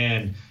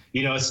 And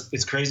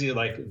it's crazy.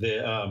 Like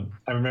I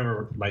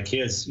remember my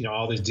kids,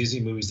 all these Disney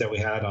movies that we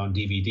had on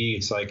DVD.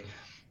 It's like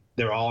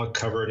they're all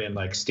covered in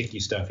like sticky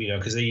stuff,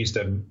 because they used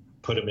to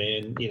put them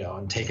in,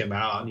 and take them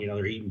out. And,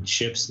 they're eating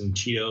chips and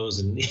Cheetos,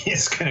 and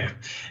it's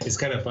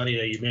kind of funny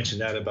that you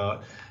mentioned that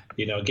about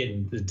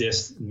getting the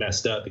disc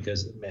messed up,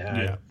 because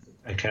man,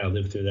 I kind of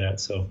lived through that.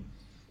 So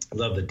I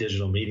love the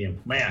digital medium.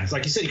 Man, it's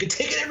like you said, you can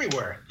take it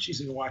everywhere. Jeez,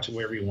 you can watch it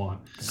wherever you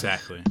want.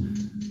 Exactly.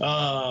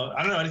 I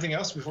don't know, anything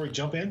else before we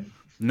jump in?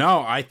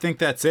 No, I think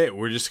that's it.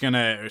 We're just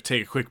gonna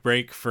take a quick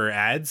break for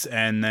ads,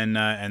 and then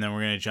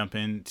we're gonna jump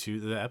into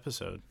the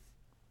episode.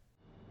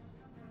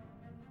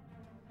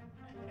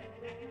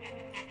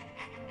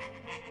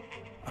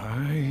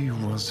 I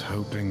was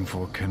hoping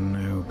for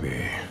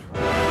Kenobi.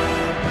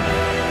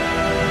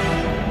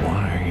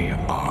 Why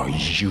are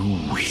you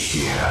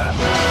here?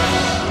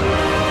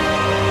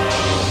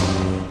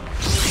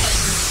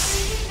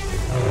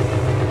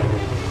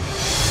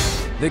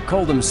 They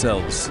call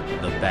themselves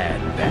the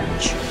Bad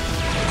Batch.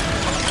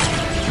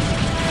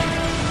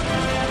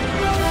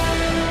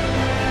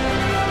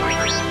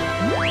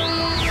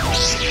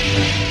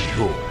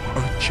 You're a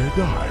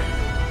Jedi.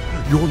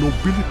 Your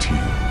nobility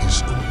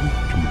is a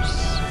weakness.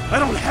 I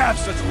don't have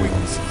such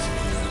weaknesses.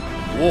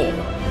 War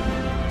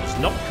does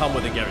not come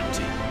with a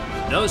guarantee.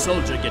 No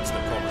soldier gets the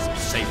promise of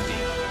safety.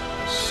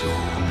 Soon,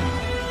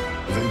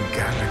 the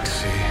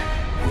galaxy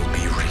will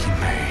be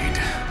remade.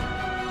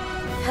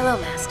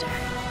 Hello, Master.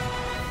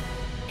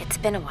 It's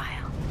been a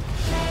while.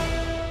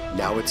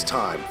 Now it's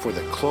time for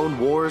the Clone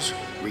Wars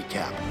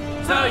recap.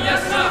 Sir,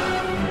 yes, sir!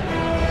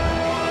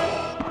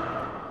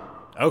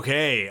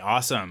 Okay,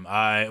 awesome.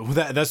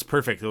 That's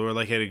perfect. We're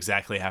like at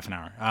exactly half an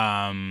hour.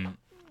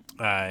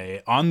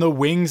 On the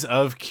Wings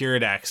of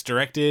Keeradaks,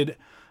 directed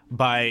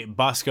by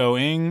Bosco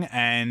Ng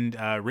and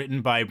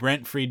written by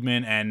Brent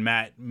Friedman and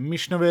Matt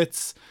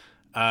Mishnowitz.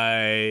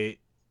 Again,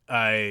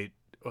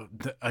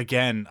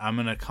 I'm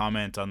gonna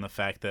comment on the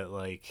fact that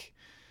like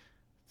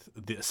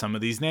some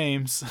of these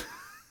names.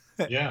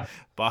 Yeah,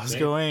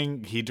 Bosco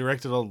Ng, he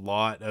directed a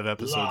lot of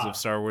episodes of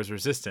Star Wars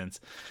Resistance.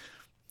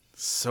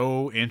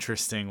 So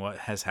interesting what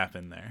has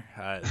happened there.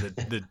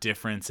 The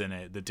difference in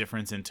it, the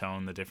difference in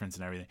tone, the difference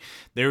in everything.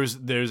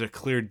 There's a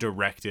clear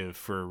directive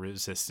for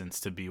Resistance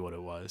to be what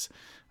it was.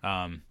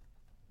 But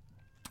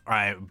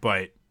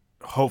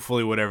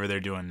hopefully whatever they're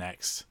doing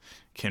next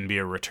can be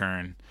a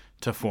return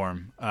to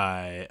form.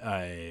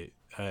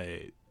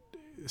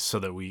 So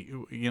that we,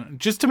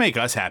 just to make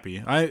us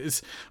happy. I'm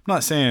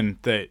not saying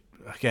that,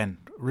 again,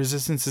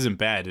 Resistance isn't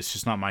bad. It's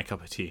just not my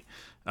cup of tea.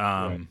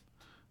 Right.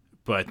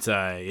 But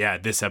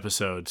this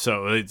episode.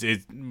 So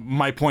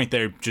my point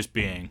there just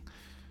being,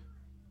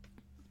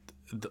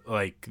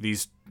 like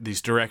these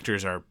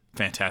directors are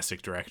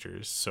fantastic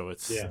directors. So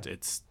it's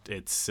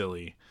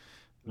silly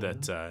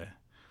that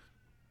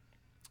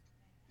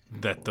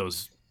that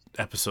those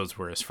episodes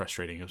were as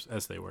frustrating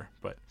as they were.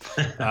 But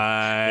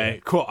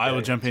cool. I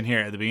will jump in here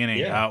at the beginning.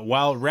 Yeah.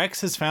 While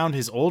Rex has found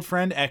his old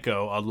friend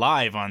Echo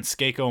alive on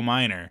Skako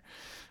Minor,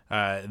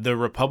 the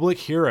Republic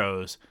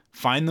heroes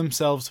find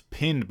themselves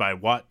pinned by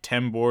Wat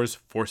Tembor's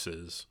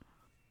forces.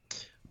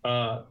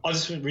 I'll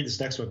just read this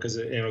next one because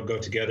it'll go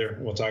together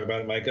and we'll talk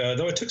about it, Mike.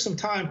 Though it took some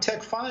time,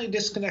 Tech finally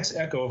disconnects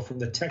Echo from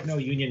the Techno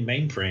Union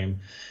mainframe.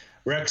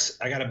 Rex,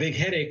 I got a big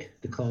headache,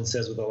 the clone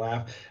says with a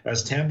laugh,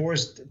 as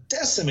Tambor's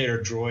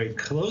decimator droid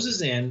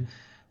closes in.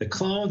 The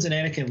clones and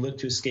Anakin look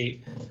to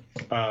escape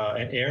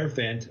an air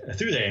vent,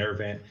 through the air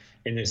vent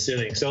in the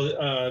ceiling.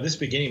 So this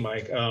beginning,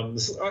 Mike,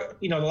 the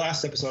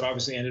last episode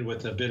obviously ended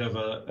with a bit of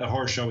a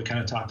horror show. We kind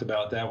of talked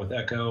about that with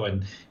Echo,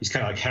 and he's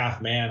kind of like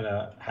half man,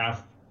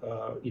 half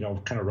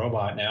kind of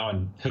robot now,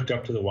 and hooked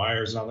up to the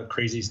wires and all the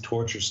crazy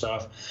torture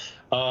stuff.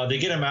 They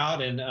get him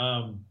out,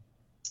 and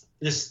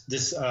we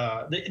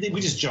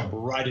just jump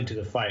right into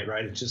the fight,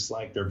 right? It's just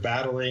like they're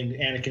battling.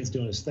 Anakin's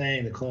doing his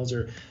thing. The clones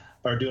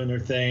are doing their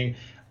thing.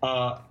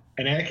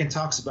 And Anakin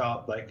talks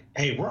about like,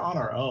 hey, we're on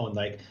our own.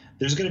 Like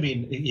there's going to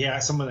be,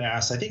 someone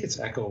asked, I think it's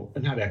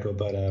not Echo,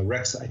 but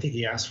Rex, I think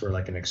he asked for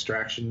like an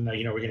extraction.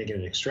 We're going to get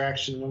an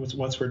extraction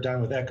once we're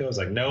done with Echo. It's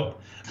like,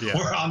 nope,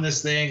 we're on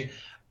this thing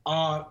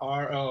on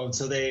our own.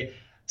 So they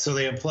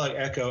unplug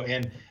Echo.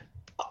 And,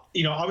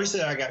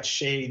 obviously I got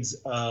shades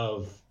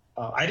of,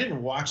 I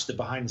didn't watch the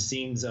behind the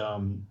scenes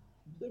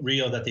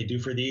reel that they do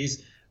for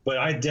these, but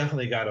I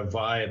definitely got a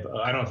vibe.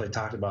 I don't know if they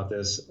talked about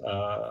this,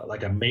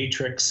 like a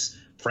Matrix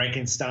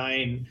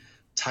Frankenstein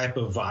type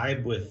of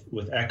vibe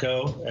with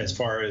Echo, as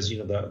far as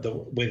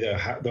the way the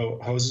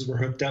hoses were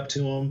hooked up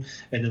to him,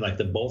 and then like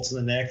the bolts in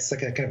the neck. It's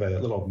like a kind of a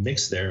little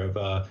mix there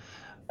of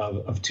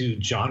of two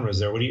genres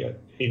there. What do you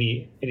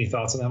any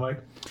thoughts on that,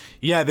 Mike?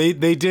 Yeah,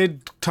 they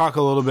did talk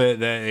a little bit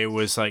that it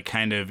was like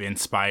kind of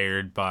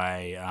inspired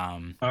by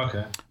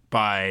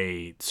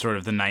by sort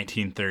of the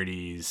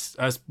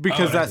 1930s,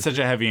 because that's such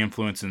a heavy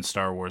influence in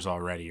Star Wars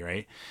already,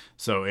 right?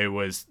 So it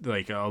was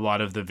like a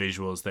lot of the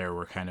visuals there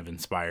were kind of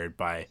inspired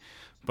by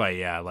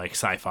like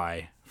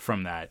sci-fi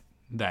from that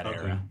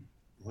era.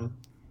 Mm-hmm.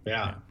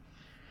 Yeah.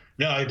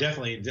 No, I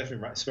definitely,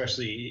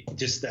 especially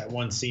just that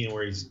one scene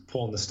where he's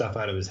pulling the stuff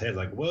out of his head,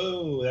 like,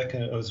 whoa,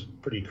 that was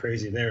pretty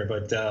crazy there.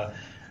 But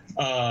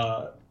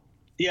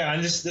yeah,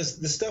 and just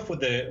the stuff with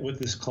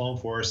this Clone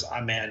Force,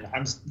 I'm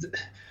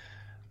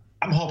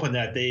hoping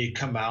that they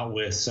come out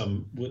with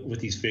with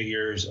these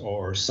figures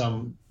or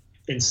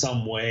in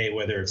some way,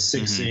 whether it's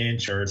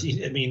 6-inch or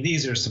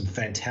these are some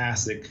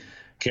fantastic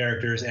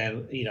characters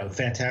and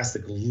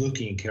fantastic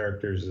looking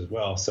characters as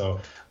well. So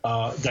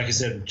like I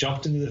said,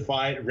 jumped into the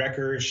fight.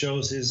 Wrecker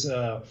shows his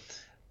I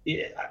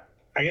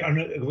don't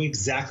know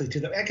exactly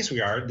I guess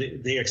we are.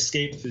 They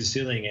escape through the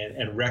ceiling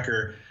and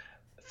Wrecker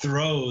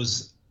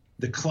throws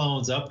the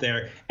clones up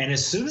there, and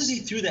as soon as he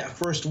threw that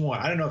first one,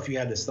 I don't know if you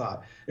had this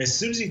thought, as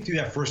soon as he threw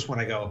that first one,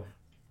 I go,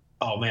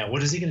 oh man,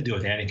 what is he going to do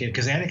with Anakin?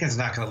 Because Anakin's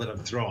not going to let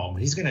him throw him.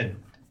 Is he going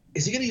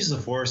to use the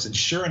Force? And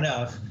sure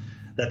enough,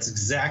 that's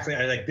exactly,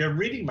 they're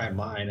reading my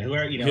mind. Who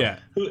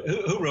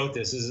wrote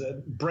this is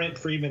Brent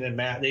Friedman and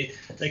Matt. They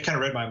kind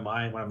of read my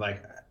mind when I'm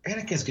like,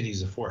 Anakin's going to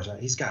use the Force.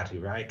 He's got to,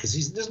 right?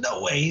 Because there's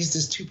no way, he's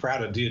just too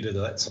proud of dude to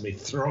let somebody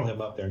throw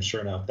him up there. And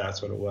sure enough,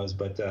 that's what it was.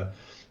 But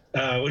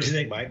what do you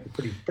think, Mike?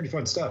 Pretty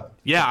fun stuff.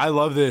 Yeah, I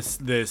love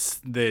this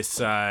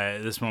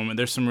moment.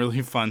 There's some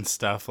really fun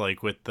stuff,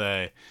 like with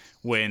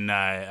when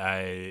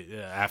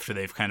after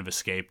they've kind of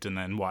escaped, and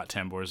then Wat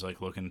Tambor's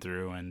like looking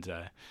through, and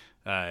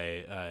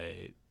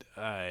I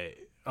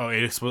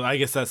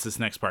guess that's this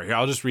next part here.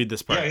 I'll just read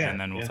this part and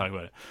then we'll talk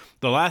about it.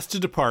 The last to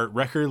depart,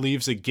 Wrecker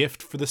leaves a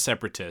gift for the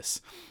Separatists.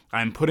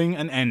 I'm putting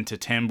an end to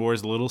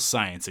Tambor's little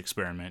science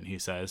experiment, he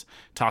says,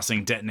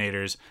 tossing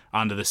detonators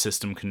onto the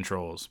system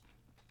controls.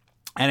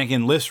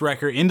 Anakin lifts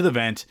Wrecker into the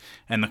vent,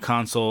 and the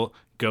console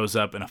goes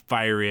up in a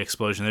fiery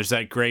explosion. There's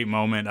that great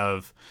moment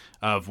of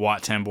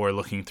Wat Tambor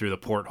looking through the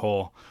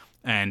porthole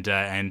and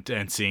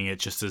seeing it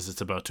just as it's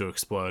about to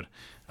explode.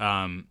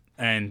 I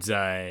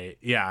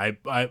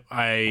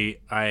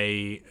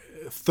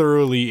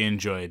thoroughly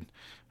enjoyed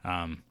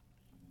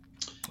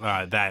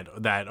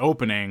that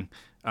opening.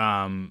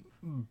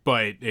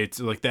 But it's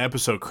like the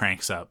episode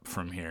cranks up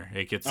from here.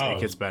 It gets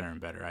better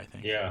and better, I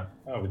think. Yeah.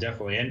 Oh,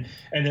 definitely.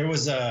 And there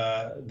was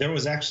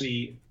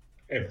actually,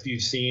 if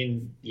you've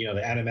seen,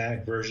 the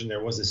animatic version,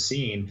 there was a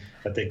scene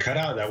that they cut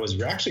out that was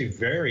actually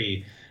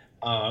very,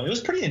 it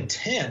was pretty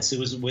intense. It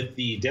was with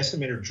the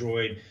decimator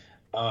droid,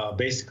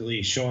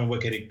 basically showing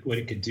what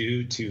it could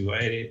do to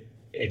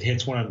it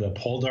hits one of the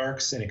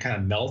Poldarks and it kind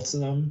of melts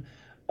them.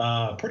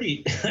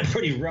 Pretty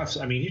rough.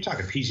 I mean, you're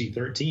talking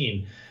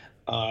PG-13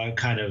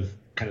 kind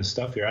of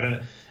stuff here. I don't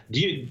know.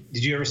 Did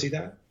you ever see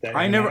that?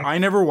 I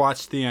never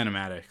watched the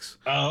animatics.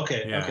 Oh,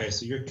 okay. Yeah. Okay.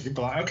 So you're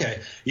blind.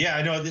 Okay. Yeah,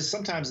 I know this.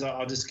 Sometimes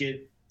I'll just to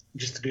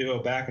go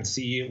back and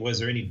see, was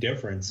there any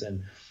difference?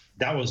 And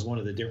that was one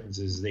of the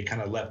differences. They kind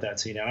of left that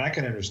scene out. And I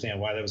can understand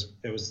why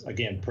it was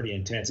again pretty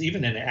intense.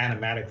 Even in an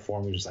animatic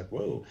form, it was just like,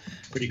 whoa,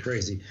 pretty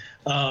crazy.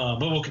 But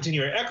we'll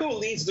continue. Echo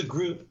leads the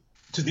group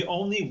to the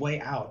only way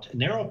out, a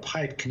narrow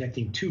pipe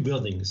connecting two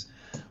buildings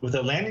with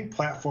a landing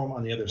platform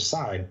on the other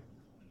side.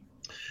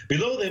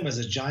 Below them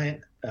is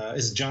giant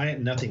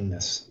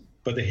nothingness,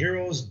 but the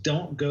heroes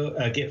don't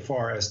get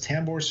far as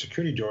Tambor's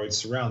security droids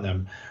surround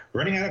them.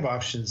 Running out of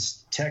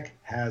options, Tech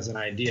has an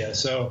idea.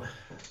 So,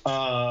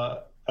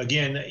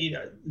 again,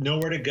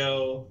 nowhere to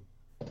go.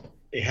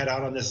 They head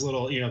out on this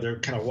little, they're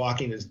kind of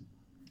walking.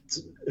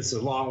 It's a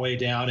long way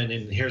down, and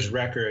then here's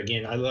Wrecker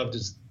again. I love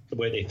just the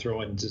way they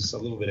throw in just a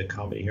little bit of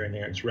comedy here and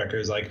there. It's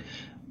Wrecker's like,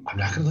 I'm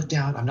not going to look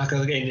down. I'm not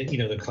going to look.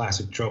 And, the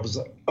classic trope is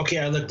like, okay,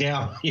 I look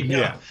down,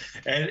 Yeah.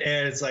 And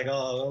it's like,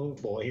 oh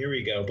boy, here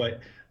we go. But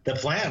the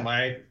plan,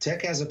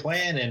 Tech has a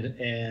plan,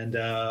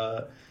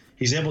 and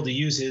he's able to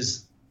use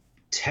his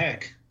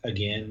tech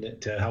again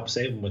to help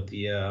save him with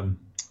the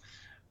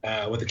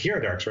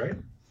Keeradaks, right?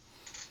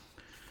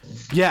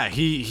 Yeah,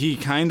 he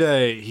kind of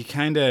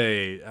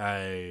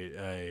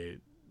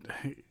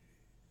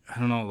I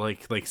don't know,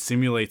 like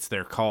simulates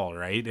their call,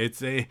 right?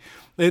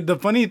 The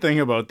funny thing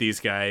about these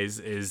guys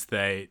is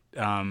that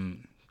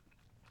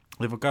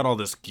they've got all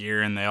this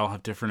gear and they all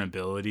have different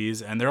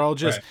abilities, and they're all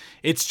just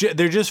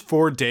they're just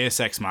for Deus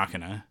Ex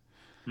Machina.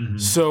 Mm-hmm.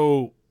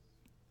 So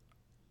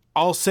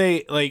I'll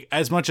say, like,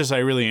 as much as I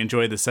really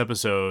enjoyed this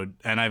episode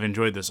and I've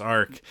enjoyed this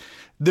arc,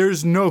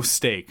 there's no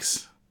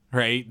stakes,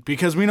 right?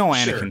 Because we know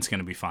Anakin's going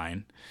to be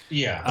fine.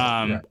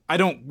 Yeah. I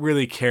don't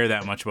really care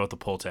that much about the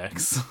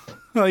Poltex.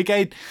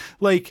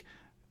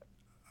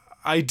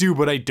 I do,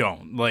 but I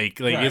don't.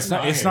 It's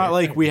not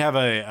like we have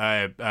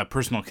a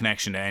personal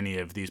connection to any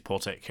of these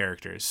Poltec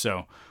characters.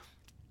 So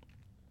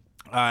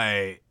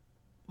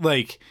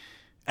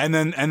And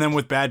then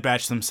with Bad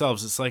Batch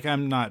themselves, it's like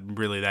I'm not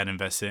really that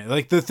invested in.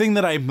 Like the thing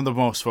that I'm the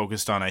most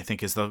focused on, I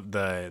think, is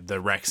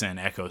the Rex and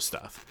Echo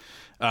stuff.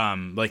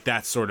 Like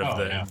that's sort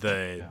of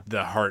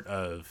the heart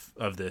of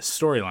this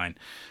storyline.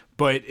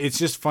 But it's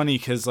just funny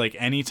because like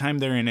anytime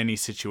they're in any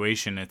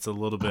situation, it's a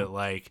little bit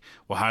like,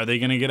 well, how are they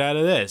gonna get out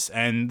of this?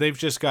 And they've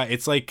just got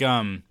it's like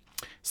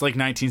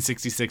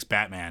 1966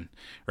 Batman,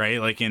 right?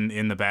 Like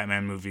in the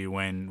Batman movie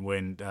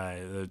when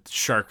the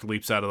shark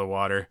leaps out of the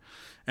water.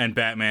 And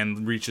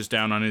Batman reaches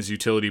down on his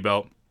utility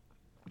belt,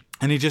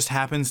 and he just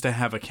happens to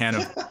have a can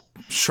of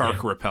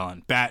shark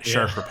repellent,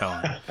 shark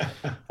repellent.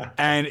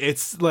 And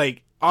it's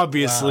like,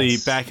 obviously,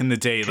 back in the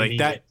day, like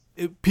that,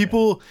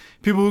 people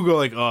who go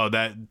like, oh,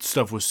 that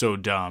stuff was so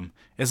dumb.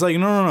 It's like,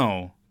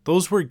 no.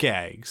 Those were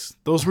gags.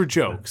 Those were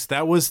jokes.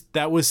 That was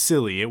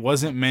silly. It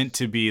wasn't meant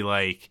to be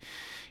like,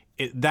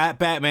 that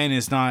Batman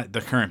is not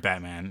the current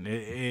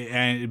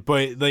Batman.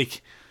 But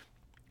like,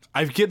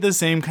 I get the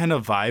same kind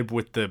of vibe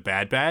with the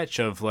Bad Batch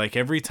of like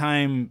every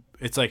time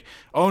it's like,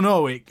 oh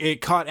no,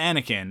 it caught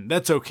Anakin.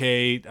 That's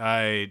okay.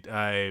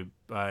 I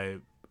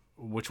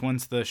which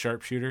one's the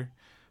sharpshooter?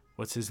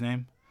 What's his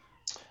name?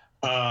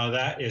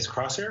 That is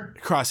Crosshair.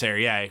 Crosshair,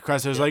 yeah.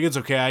 Crosshair's like, it's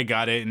okay, I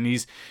got it, and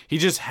he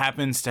just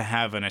happens to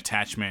have an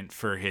attachment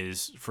for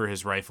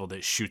his rifle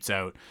that shoots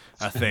out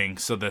a thing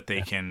so that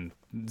they can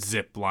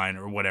zip line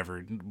or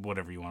whatever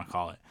you want to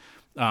call it.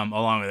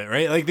 Along with it,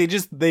 right? Like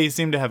they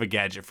seem to have a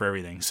gadget for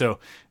everything. So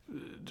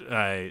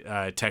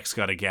Tech's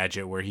got a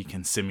gadget where he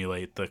can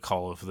simulate the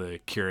call of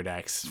the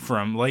Keeradaks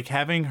from like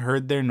having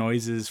heard their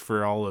noises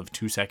for all of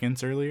 2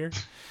 seconds earlier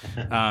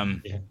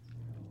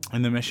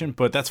in the mission,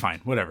 but that's fine,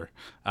 whatever.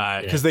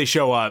 Because they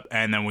show up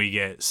and then we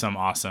get some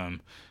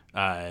awesome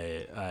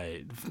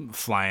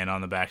flying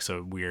on the backs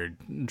of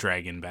weird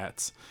dragon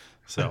bats.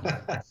 So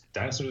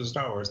dinosaurs of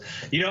Star Wars.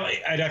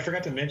 I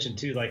forgot to mention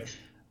too, like,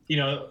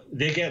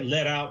 they get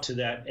let out to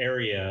that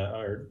area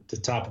or the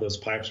top of those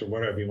pipes or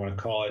whatever you want to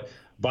call it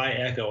by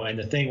Echo. And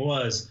the thing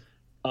was,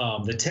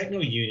 the Techno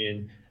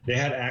Union, they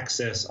had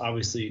access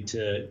obviously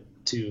to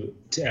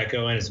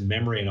Echo and his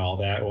memory and all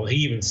that. Well, he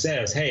even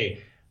says,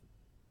 hey,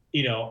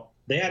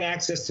 they had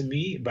access to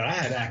me, but I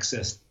had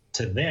access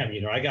to them.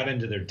 I got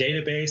into their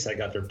database, I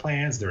got their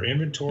plans, their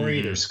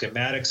inventory, their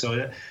schematics. So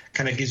it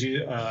kind of gives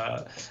you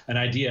an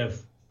idea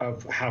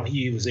of how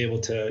he was able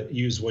to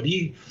use what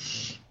he,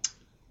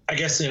 I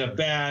guess in a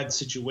bad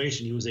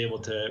situation, he was able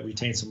to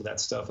retain some of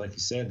that stuff, like you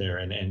said there,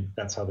 and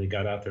that's how they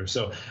got out there.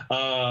 So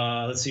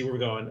let's see where we're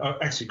going.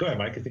 Actually, go ahead,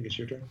 Mike. I think it's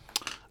your turn.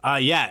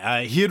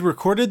 He had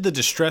recorded the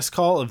distress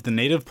call of the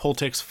native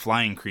Poltix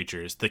flying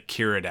creatures, the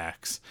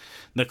Keeradaks.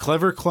 The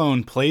clever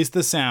clone plays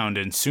the sound,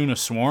 and soon a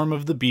swarm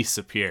of the beasts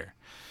appear.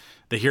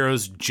 The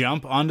heroes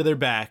jump onto their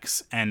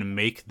backs and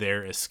make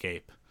their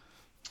escape.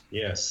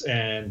 Yes,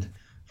 and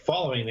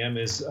following them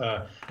is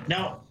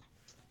now.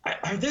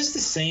 Are this the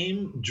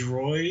same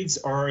droids,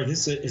 or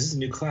is this a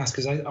new class?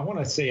 Because I want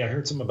to say I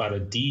heard something about a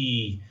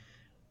D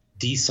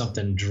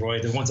something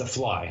droid, the ones that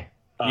fly.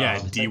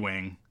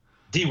 D-wing.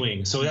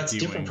 D-wing. So that's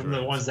D-wing different from droids.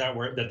 the ones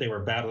that they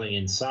were battling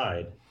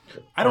inside.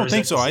 I don't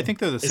think so. I think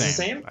they're the same. Is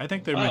it the same? I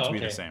think they're meant to be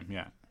the same.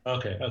 Yeah.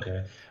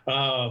 Okay.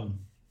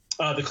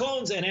 The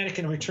clones and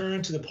Anakin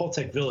return to the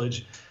Poltec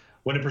village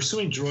when a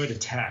pursuing droid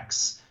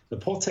attacks. The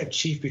Poltec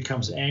chief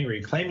becomes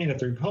angry, claiming that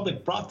the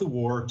Republic brought the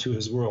war to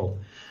his world.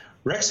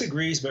 Rex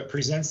agrees, but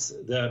presents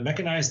the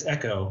mechanized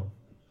Echo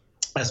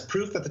as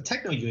proof that the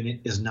Techno Unit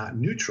is not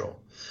neutral.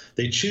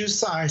 They choose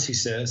sides, he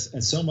says,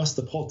 and so must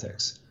the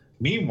Poltex.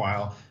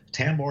 Meanwhile,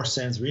 Tambor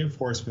sends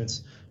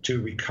reinforcements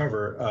to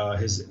recover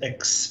his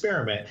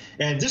experiment.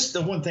 And just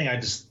the one thing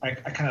I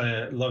kind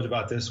of loved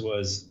about this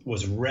was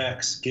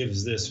Rex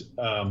gives this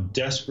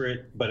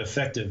desperate but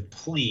effective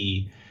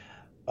plea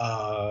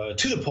to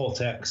the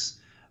Poltex.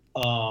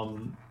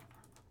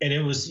 And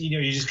it was,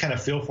 you just kind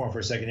of feel for him for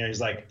a second there. He's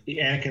like,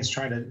 Anakin's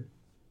trying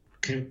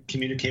to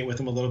communicate with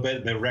him a little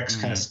bit, but Rex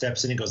kind of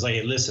steps in and goes, like,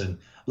 hey, listen,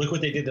 look what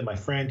they did to my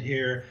friend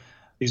here.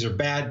 These are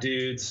bad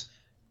dudes.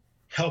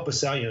 Help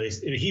us out.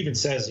 He even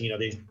says,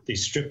 they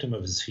stripped him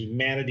of his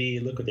humanity.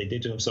 Look what they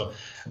did to him. So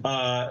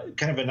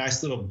kind of a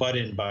nice little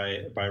butt-in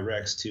by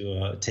Rex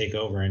to take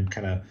over and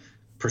kind of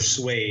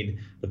persuade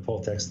the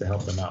Poltex to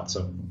help them out.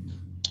 So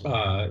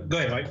go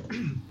ahead, Mike.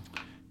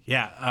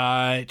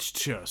 Yeah,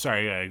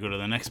 sorry, I gotta go to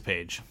the next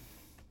page.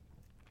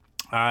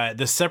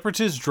 The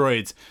Separatist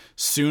droids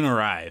soon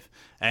arrive,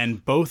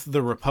 and both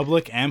the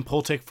Republic and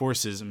Poltec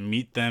forces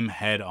meet them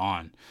head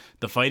on.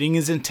 The fighting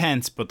is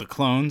intense, but the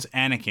clones,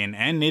 Anakin,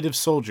 and native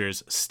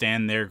soldiers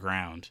stand their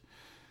ground.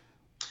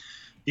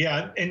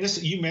 Yeah, and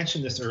you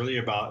mentioned this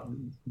earlier about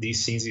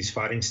these scenes, these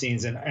fighting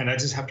scenes, and I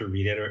just have to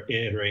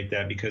reiterate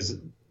that because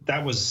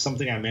that was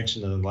something I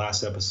mentioned in the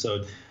last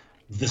episode.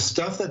 The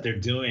stuff that they're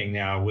doing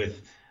now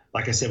with,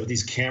 like I said, with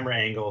these camera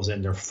angles,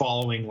 and they're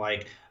following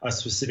like a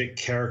specific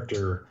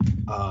character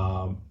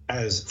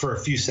as for a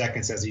few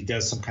seconds as he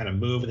does some kind of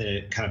move, and then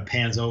it kind of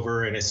pans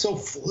over, and it's so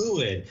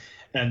fluid,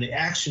 and the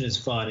action is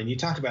fun. And you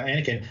talked about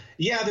Anakin.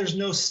 Yeah, there's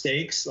no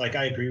stakes. Like,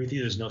 I agree with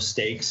you. There's no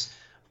stakes,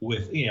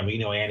 with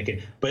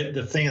Anakin. But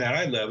the thing that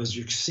I love is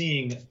you're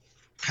seeing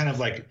kind of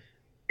like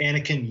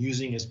Anakin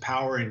using his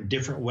power in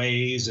different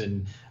ways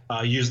and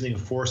using the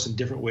Force in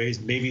different ways,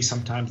 maybe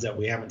sometimes that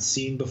we haven't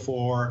seen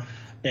before.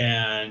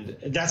 And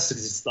that's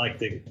just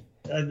like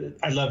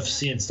I love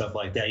seeing stuff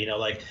like that.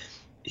 Like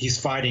he's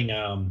fighting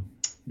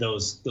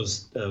those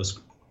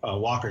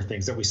walker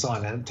things that we saw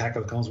in Attack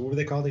of the Clones. What were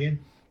they called again?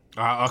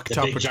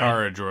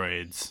 Octopatara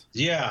droids.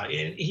 Yeah,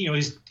 and,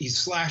 he's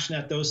slashing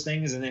at those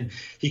things, and then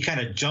he kind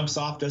of jumps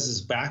off, does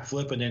his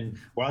backflip, and then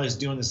while he's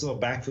doing this little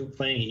backflip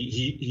thing,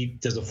 he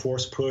does a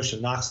force push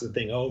and knocks the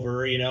thing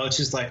over. It's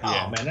just like,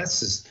 oh man, that's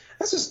just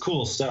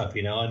cool stuff,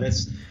 and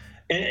that's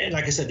and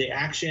like I said, the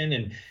action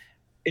and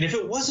if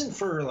it wasn't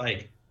for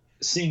like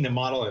seeing the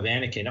model of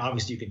Anakin,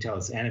 obviously you can tell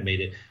it's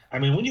animated. I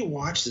mean, when you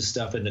watch this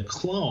stuff and the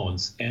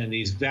clones and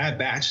these Bad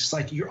Batch, it's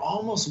like you're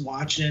almost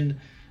watching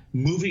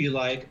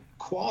movie-like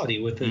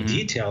quality with the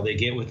detail they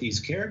get with these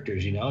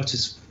characters. It's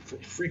just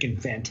freaking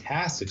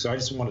fantastic. So I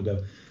just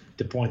wanted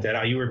to point that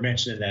out. You were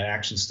mentioning that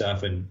action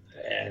stuff, and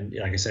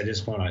like I said, I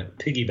just want to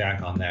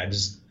piggyback on that.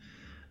 Just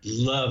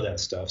love that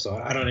stuff. So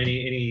I don't know,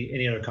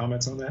 any other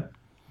comments on that?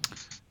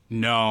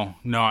 No,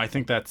 I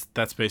think that's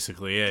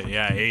basically it.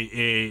 Yeah,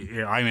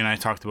 I mean, I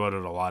talked about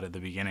it a lot at the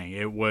beginning.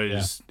 It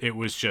was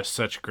just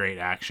such great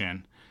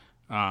action.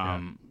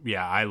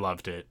 Yeah, I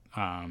loved it.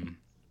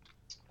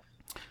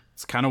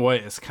 It's kind of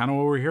what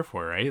we're here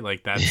for, right?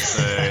 Like that's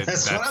the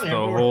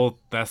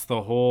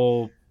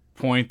whole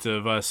point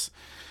of us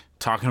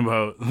talking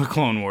about the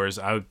Clone Wars.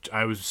 I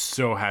was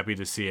so happy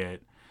to see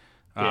it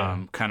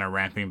kind of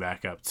ramping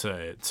back up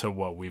to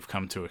what we've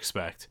come to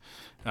expect.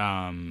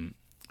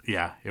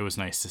 Yeah, it was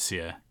nice to see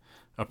a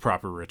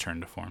proper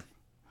return to form.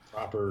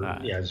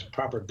 Just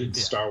proper good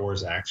Star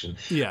Wars action.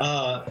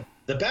 Yeah.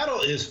 The battle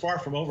is far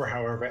from over,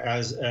 however,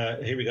 as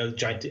here we go,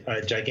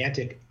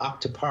 gigantic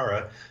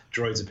Octopara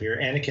droids appear.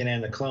 Anakin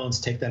and the clones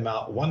take them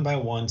out one by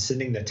one,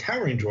 sending the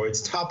towering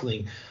droids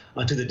toppling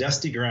onto the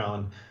dusty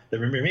ground. The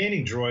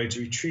remaining droids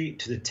retreat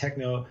to the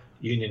Techno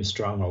Union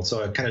stronghold.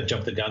 So I kind of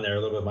jumped the gun there a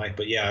little bit, Mike,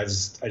 but yeah, I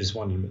just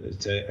wanted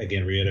to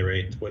again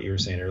reiterate what you were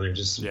saying earlier.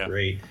 Just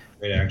great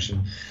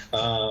action.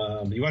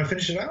 You want to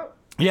finish it out?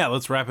 Yeah,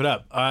 let's wrap it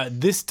up.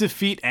 This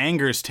defeat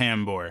angers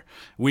Tambor.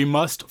 We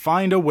must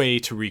find a way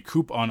to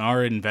recoup on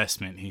our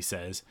investment, he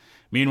says.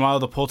 Meanwhile,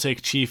 the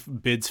Pultake chief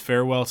bids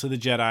farewell to the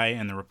Jedi,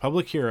 and the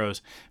Republic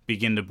heroes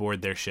begin to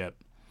board their ship.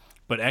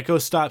 But Echo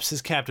stops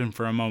his captain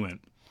for a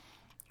moment.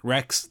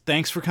 Rex,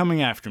 thanks for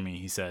coming after me,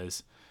 he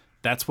says.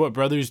 That's what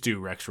brothers do,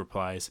 Rex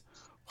replies.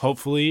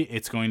 Hopefully,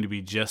 it's going to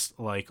be just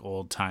like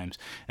old times.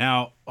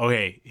 Now,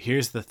 okay,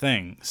 here's the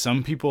thing.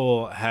 Some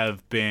people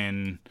have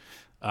been...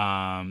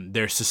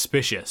 they're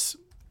suspicious.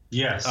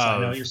 Yes, I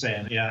know what you're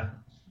saying. Yeah.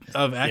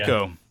 Of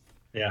Echo.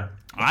 Yeah.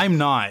 I'm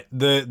not.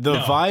 The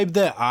vibe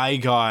that I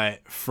got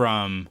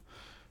from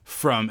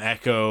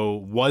Echo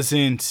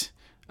wasn't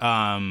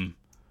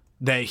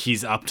that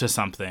he's up to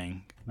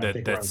something. I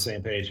think we're on the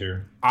same page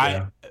here.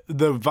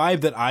 The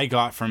vibe that I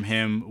got from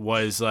him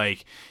was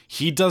like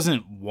he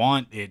doesn't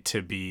want it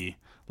to be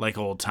like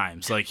old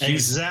times. Like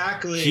he's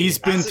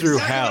been through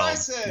hell.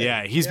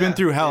 Yeah, he's been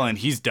through hell and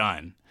he's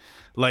done.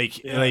 There's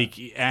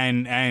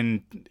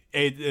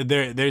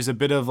a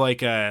bit of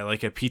like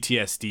a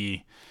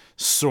PTSD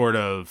sort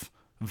of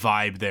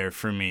vibe there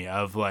for me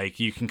of like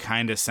you can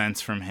kind of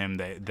sense from him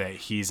that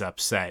he's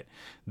upset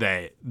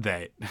that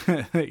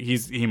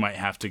he might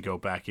have to go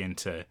back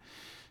into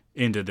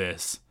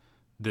this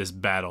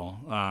battle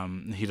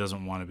he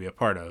doesn't want to be a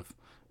part of.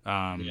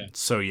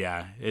 So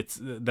yeah,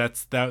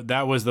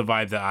 that was the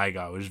vibe that I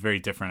got. It was very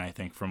different, I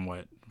think, from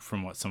what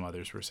some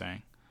others were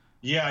saying.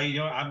 Yeah,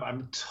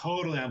 I'm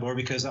totally on board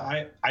because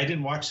I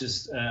didn't watch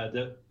this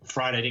the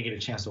Friday. I didn't get a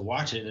chance to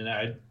watch it, and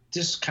I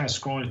just kind of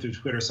scrolling through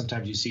Twitter.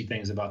 Sometimes you see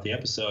things about the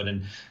episode,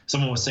 and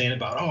someone was saying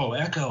about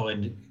Echo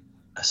and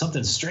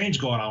something strange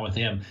going on with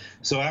him.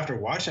 So after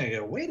watching, I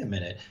go, wait a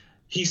minute.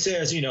 He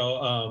says,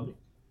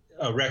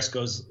 Rex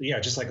goes, yeah,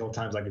 just like old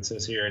times, like it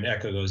says here, and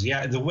Echo goes,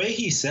 yeah. The way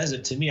he says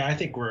it to me, I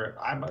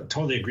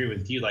totally agree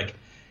with you. Like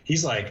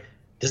he's like,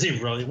 does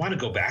he really want to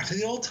go back to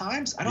the old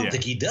times? I don't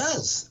think he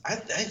does. I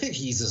think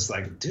he's just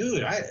like,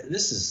 dude,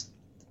 this is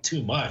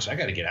too much. I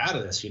got to get out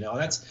of this.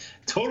 That's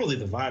totally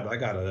the vibe I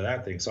got out of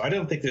that thing. So I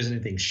don't think there's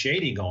anything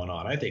shady going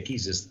on. I think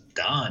he's just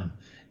done.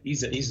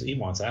 He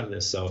wants out of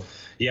this. So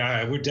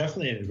yeah, we're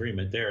definitely in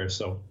agreement there.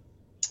 So,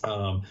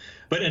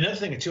 but another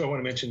thing too I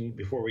want to mention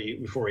before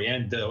we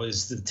end though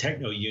is the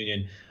Techno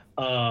Union.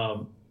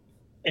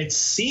 It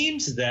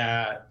seems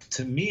that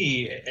to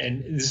me,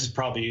 and this is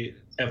probably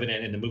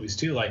evident in the movies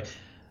too, like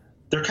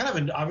they're kind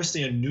of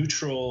obviously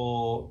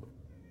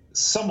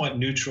somewhat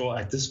neutral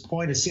at this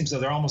point. It seems that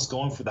they're almost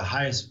going for the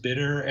highest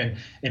bidder, and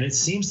it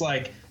seems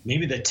like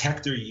maybe the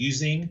tech they're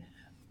using,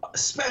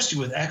 especially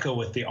with Echo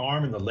with the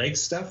arm and the leg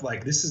stuff,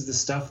 like this is the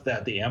stuff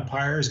that the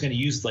Empire is going to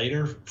use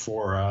later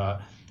for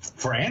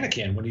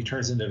Anakin when he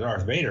turns into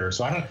Darth Vader.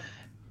 So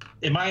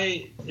am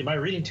I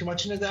reading too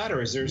much into that,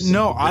 or is there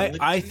no?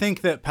 I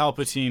think that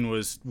Palpatine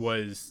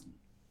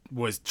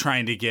was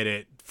trying to get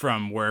it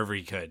from wherever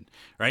he could,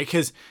 right?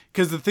 Because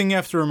the thing you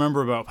have to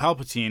remember about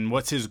Palpatine,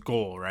 what's his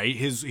goal, right?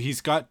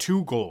 He's got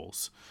two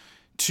goals: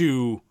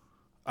 to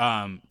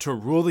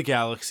rule the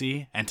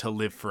galaxy and to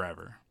live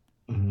forever.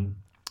 Mm-hmm.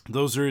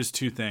 Those are his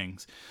two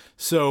things.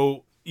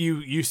 So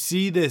you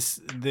see this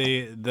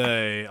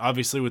the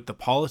obviously with the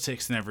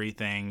politics and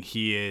everything,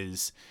 he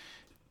is,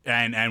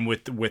 and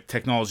with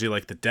technology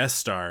like the Death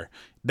Star,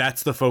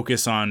 that's the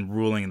focus on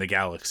ruling the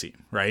galaxy,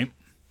 right?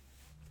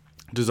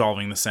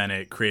 Dissolving the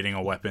Senate, creating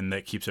a weapon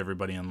that keeps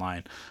everybody in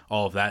line,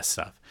 all of that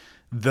stuff.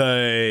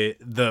 The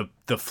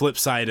flip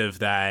side of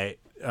that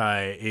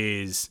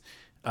is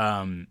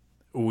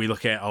we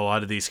look at a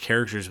lot of these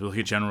characters. We look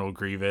at General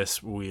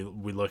Grievous. We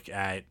look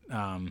at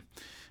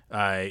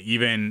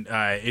even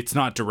it's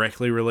not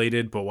directly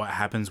related, but what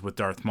happens with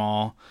Darth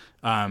Maul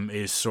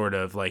is sort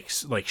of like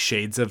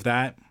shades of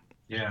that.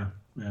 Yeah.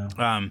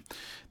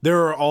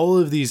 There are all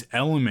of these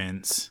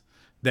elements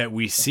that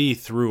we see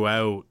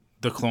throughout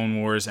the Clone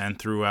Wars and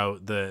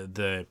throughout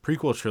the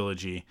prequel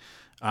trilogy,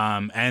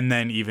 and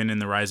then even in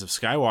the Rise of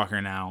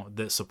Skywalker now,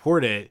 that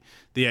support it.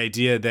 The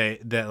idea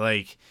that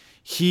like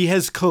he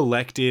has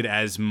collected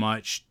as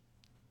much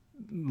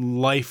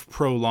life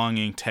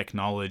prolonging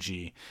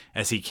technology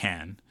as he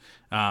can,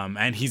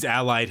 and he's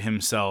allied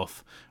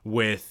himself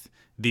with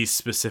these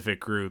specific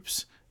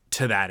groups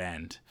to that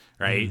end,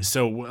 right?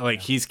 So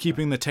like he's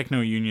keeping the Techno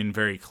Union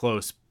very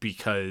close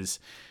because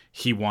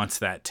he wants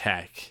that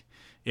tech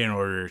in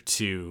order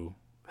to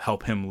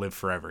help him live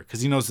forever,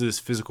 because he knows that his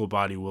physical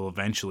body will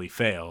eventually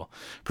fail,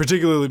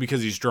 particularly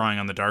because he's drawing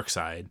on the dark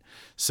side.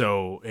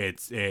 So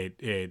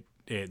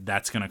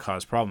that's going to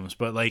cause problems.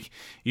 But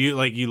you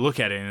look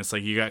at it and it's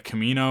like you got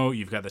Camino,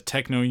 you've got the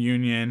Techno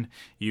Union,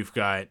 you've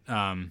got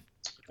oh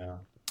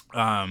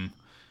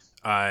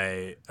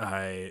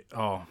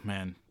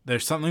man,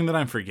 there's something that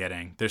I'm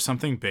forgetting. There's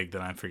something big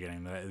that I'm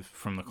forgetting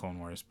from the Clone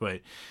Wars,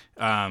 but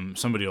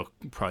somebody will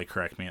probably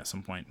correct me at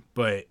some point,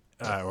 but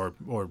or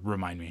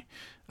remind me.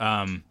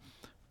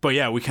 But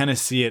yeah, we kind of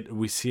see it.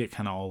 We see it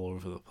kind of all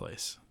over the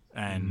place,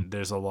 and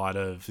there's a lot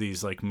of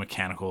these like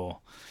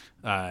mechanical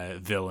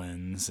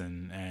villains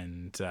and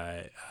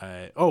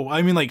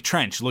I mean like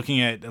Trench.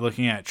 Looking at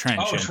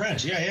Trench. Oh,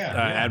 Trench, yeah.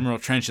 Admiral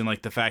Trench, and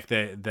like the fact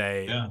that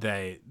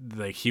they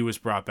like he was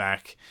brought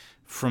back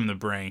from the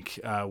brink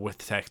with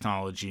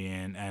technology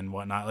and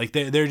whatnot. Like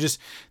there's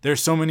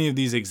so many of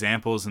these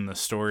examples in the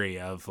story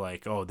of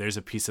like, oh, there's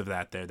a piece of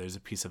that there, there's a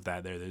piece of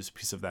that there, there's a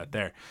piece of that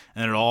there,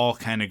 and it all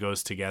kind of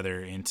goes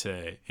together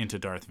into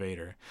Darth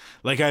Vader.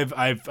 Like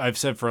I've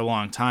said for a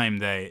long time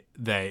that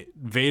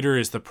Vader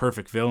is the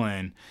perfect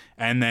villain,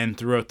 and then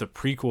throughout the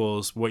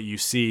prequels, what you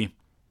see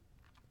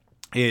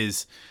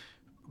is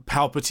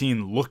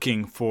Palpatine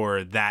looking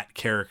for that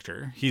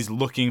character. He's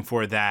looking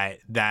for that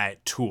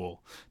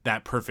tool,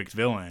 that perfect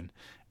villain,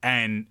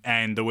 and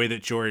the way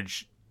that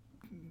George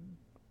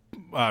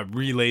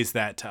relays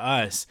that to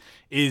us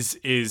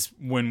is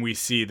when we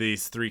see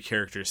these three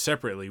characters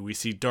separately. We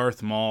see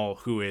Darth Maul,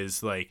 who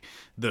is like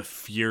the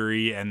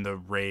fury and the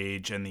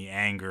rage and the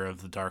anger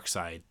of the dark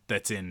side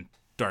that's in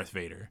Darth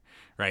Vader,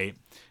 right?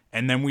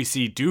 And then we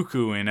see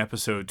Dooku in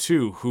Episode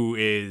 2, who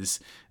is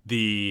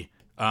the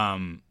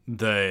like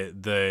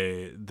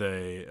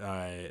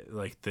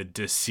the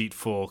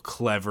deceitful,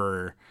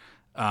 clever,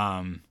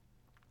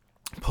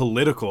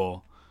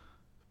 political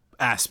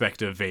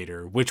aspect of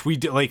Vader, which we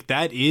do, like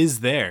that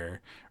is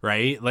there,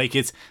 right? Like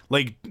it's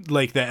like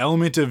the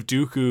element of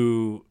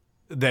Dooku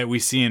that we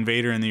see in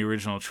Vader in the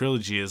original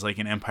trilogy is like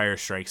an Empire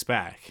Strikes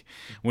Back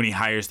when he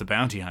hires the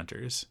bounty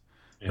hunters,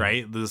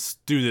 right? Let's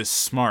do this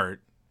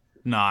smart,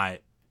 not,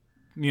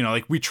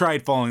 like we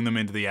tried following them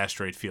into the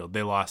asteroid field.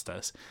 They lost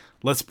us.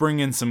 Let's bring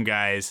in some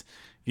guys,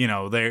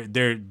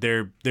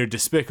 they're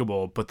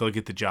despicable, but they'll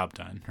get the job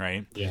done,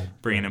 right? Yeah.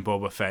 Bringing in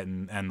Boba Fett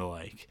and the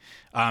like.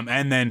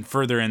 And then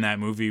further in that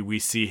movie, we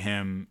see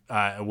him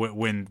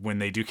when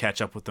they do catch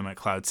up with them at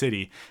Cloud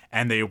City,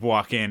 and they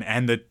walk in,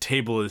 and the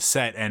table is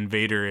set, and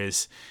Vader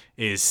is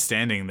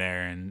standing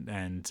there,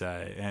 and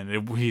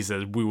he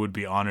says, "We would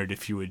be honored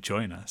if you would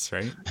join us,"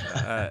 right?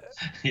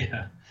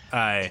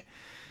 Yeah.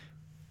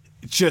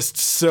 Just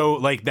so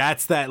like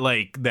that's that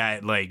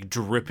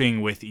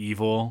dripping with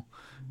evil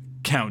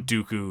Count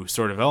Dooku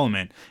sort of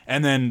element.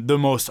 And then the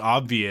most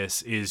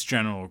obvious is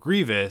General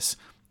Grievous,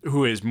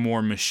 who is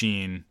more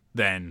machine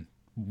than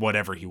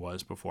whatever he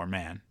was before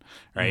man,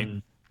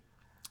 right?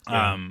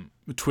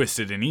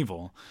 Twisted and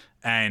evil,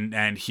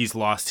 and he's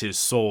lost his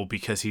soul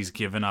because he's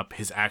given up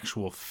his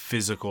actual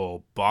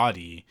physical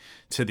body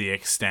to the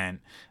extent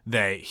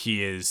that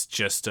he is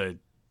just a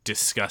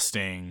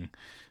disgusting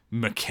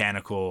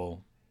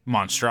mechanical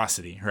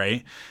monstrosity,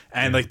 right?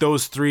 And like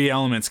those three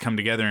elements come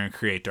together and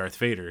create Darth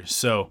Vader.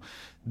 So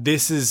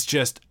this is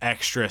just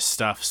extra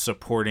stuff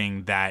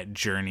supporting that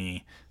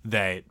journey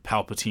that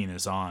Palpatine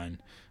is on,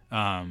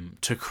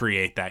 to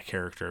create that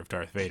character of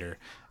Darth Vader,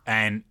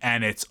 and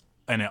it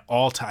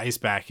all ties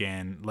back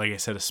in, like I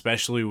said,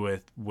 especially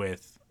with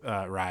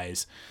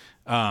Rise,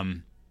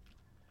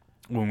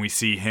 when we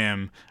see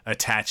him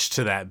attached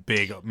to that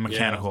big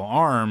mechanical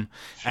arm,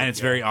 and it's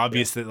very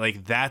obvious that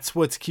like that's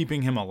what's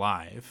keeping him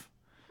alive,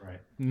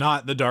 right?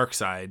 Not the dark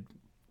side.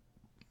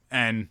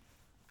 And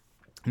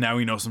now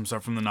we know some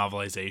stuff from the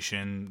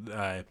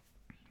novelization.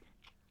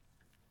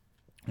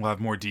 We'll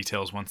have more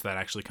details once that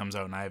actually comes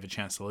out and I have a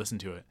chance to listen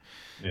to it.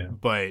 Yeah.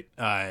 But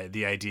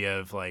the idea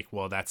of like,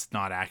 well, that's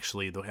not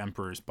actually the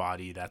Emperor's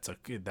body. That's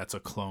a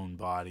clone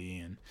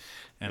body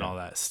and all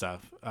that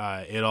stuff.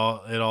 It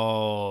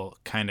all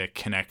kind of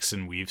connects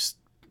and weaves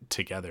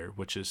together,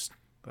 which is,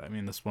 I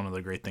mean, that's one of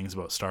the great things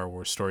about Star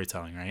Wars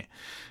storytelling, right?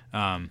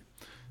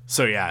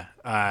 So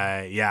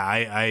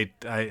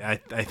I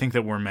think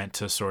that we're meant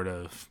to sort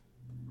of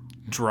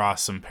draw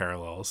some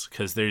parallels,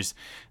 because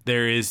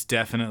there is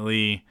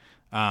definitely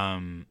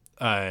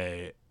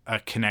a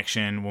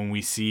connection when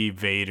we see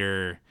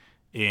Vader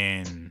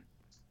in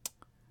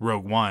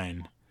Rogue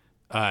One,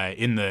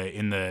 in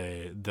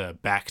the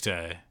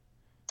Bacta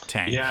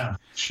tank. Yeah,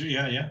 sure,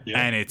 yeah.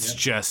 And it's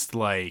just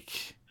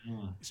like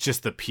it's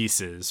just the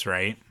pieces,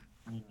 right?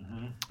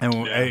 Mm-hmm.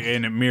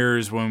 And it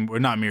mirrors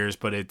not mirrors,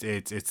 but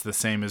it's the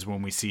same as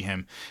when we see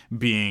him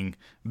being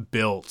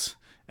built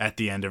at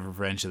the end of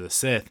Revenge of the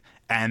Sith,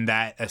 and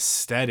that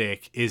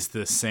aesthetic is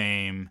the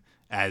same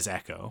as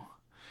Echo.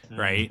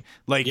 Right,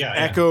 like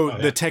Echo,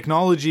 the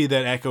technology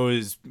that Echo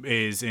is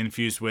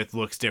infused with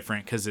looks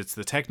different because it's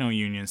the Techno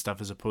Union stuff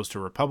as opposed to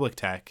Republic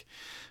tech,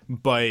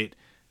 but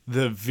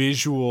the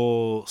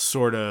visual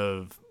sort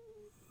of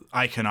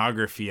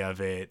iconography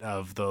of it,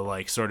 of the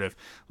like sort of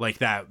like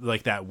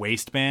that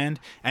waistband,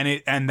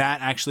 and that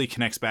actually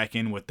connects back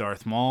in with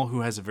Darth Maul, who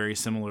has a very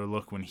similar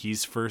look when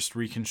he's first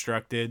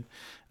reconstructed.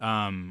 There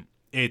are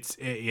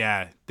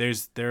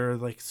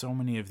like so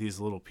many of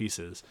these little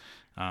pieces.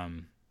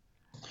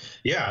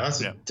 Yeah, that's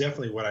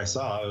definitely what I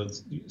saw. It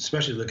was,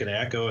 especially looking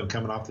at Echo and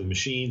coming off the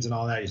machines and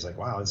all that. He's like,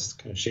 wow, it's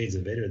kind of shades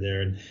of Vader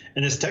there. And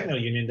this Techno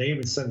Union, they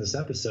even said in this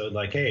episode,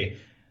 like, hey,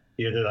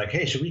 they're like,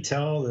 hey, should we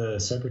tell the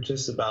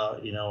Separatists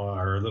about,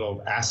 our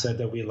little asset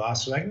that we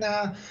lost? We're like,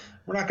 nah,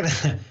 we're not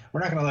gonna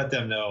let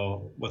them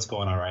know what's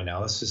going on right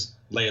now. Let's just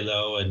lay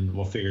low and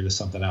we'll figure this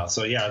something out.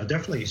 So yeah,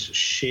 definitely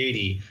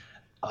shady,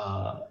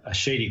 a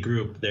shady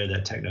group there,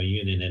 that Techno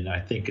Union, and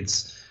I think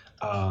it's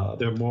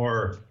they're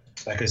more.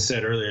 Like I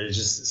said earlier, it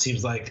just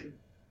seems like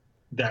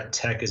that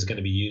tech is going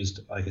to be used.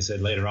 Like I said,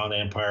 later on,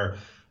 Empire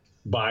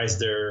buys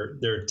their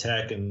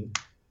tech, and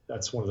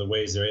that's one of the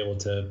ways they're able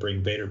to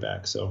bring Vader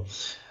back. So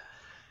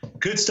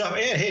good stuff.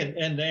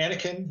 And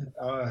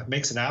Anakin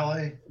makes an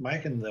ally,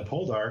 Mike, and the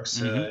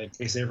Poldarks, in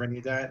case they ever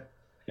need that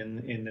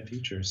in the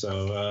future.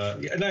 So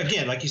and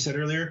again, like you said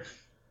earlier,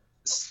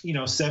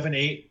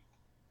 7-8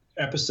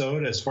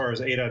 episode as far as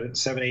 8 out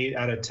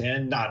of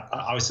 10. Not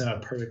obviously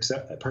not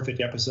a perfect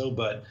episode,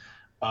 but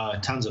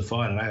tons of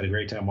fun, and I had a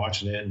great time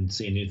watching it and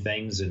seeing new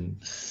things and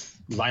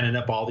lining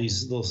up all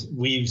these little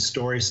weave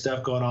story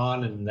stuff going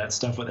on, and that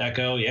stuff with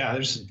Echo. Yeah,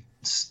 there's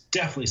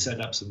definitely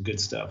setting up some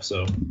good stuff.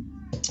 So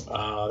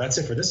that's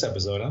it for this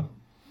episode, huh?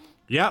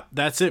 Yep,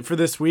 that's it for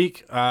this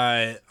week. We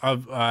got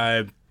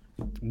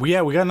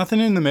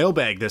nothing in the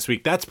mailbag this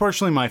week. That's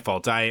partially my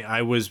fault.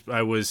 I was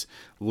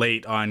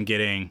late on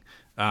getting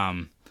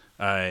a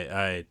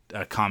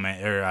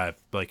comment or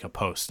like a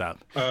post up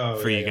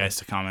for you guys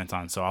to comment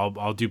on. So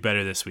I'll do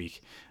better this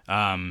week.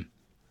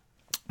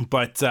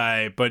 But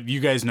you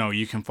guys know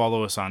you can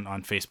follow us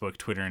on Facebook,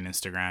 Twitter, and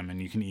Instagram,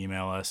 and you can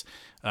email us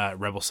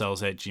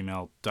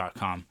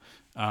rebelcels@gmail.com.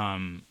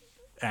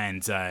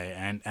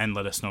 And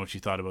let us know what you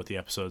thought about the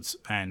episodes,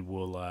 and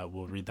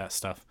we'll read that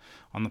stuff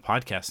on the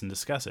podcast and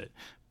discuss it.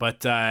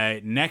 But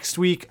next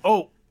week,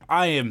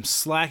 I am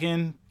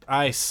slacking.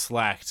 I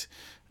slacked.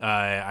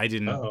 I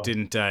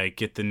didn't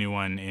get the new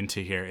one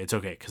into here. It's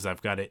okay because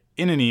I've got it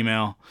in an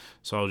email,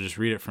 so I'll just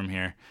read it from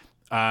here.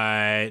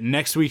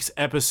 Next week's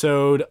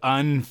episode,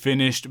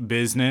 Unfinished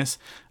Business.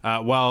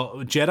 While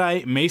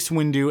Jedi Mace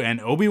Windu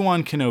and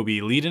Obi-Wan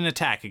Kenobi lead an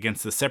attack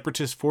against the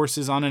Separatist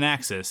forces on an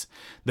Axis,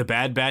 the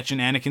Bad Batch and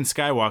Anakin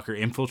Skywalker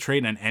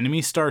infiltrate an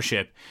enemy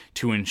starship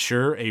to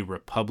ensure a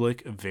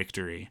Republic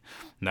victory.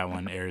 That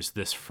one airs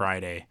this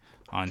Friday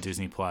on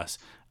Disney+.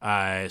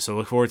 So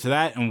look forward to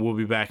that, and we'll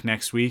be back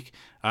next week.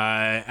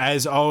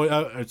 As always,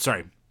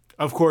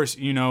 of course,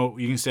 you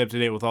can stay up to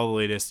date with all the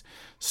latest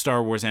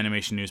Star Wars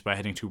animation news by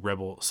heading to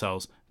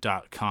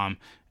rebelcels.com,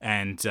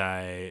 and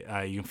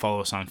you can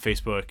follow us on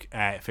Facebook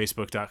at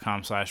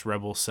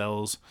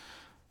facebook.com/rebelcels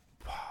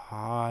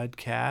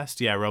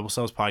podcast. Yeah, Rebel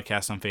Cels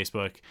podcast on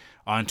Facebook,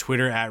 on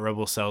Twitter at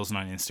Rebel Cels, and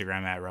on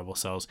Instagram at Rebel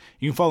Cels.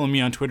 You can follow me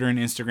on Twitter and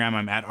Instagram.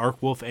 I'm at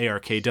Arkwolf,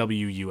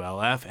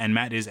 ARKWULF, and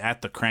Matt is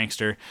at the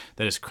Crankster.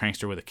 That is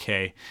Crankster with a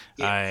K.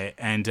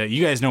 And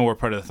you guys know we're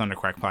part of the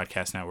Thunderquack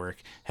Podcast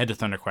Network. Head to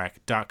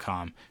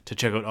thunderquack.com to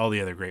check out all the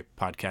other great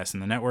podcasts in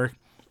the network.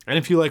 And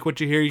if you like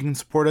what you hear, you can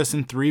support us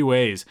in 3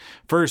 ways.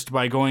 First,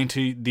 by going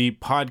to the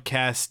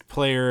podcast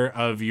player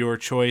of your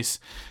choice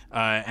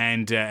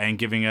and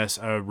giving us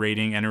a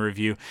rating and a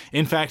review.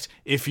 In fact,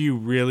 if you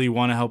really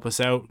want to help us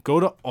out,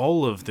 go to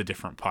all of the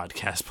different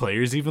podcast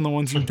players, even the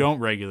ones you don't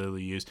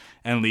regularly use,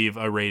 and leave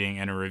a rating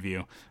and a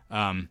review.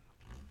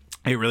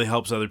 It really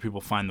helps other people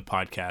find the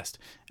podcast,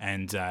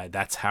 and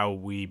that's how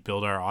we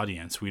build our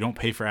audience. We don't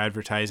pay for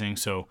advertising,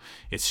 so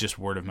it's just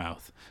word of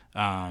mouth.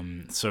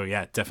 So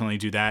yeah, definitely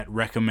do that.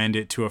 Recommend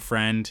it to a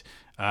friend,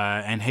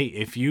 and hey,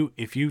 if you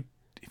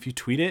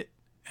tweet it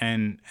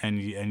and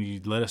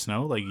you let us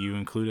know, like you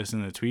include us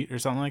in the tweet or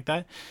something like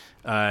that,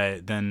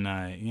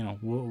 then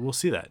we'll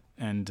see that,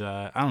 and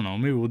I don't know,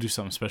 maybe we'll do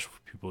something special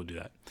for people who do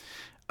that.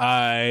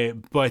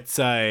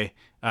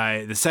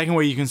 The second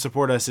way you can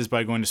support us is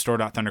by going to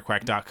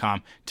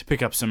store.thunderquack.com to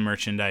pick up some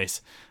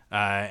merchandise.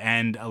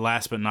 And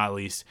last but not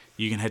least,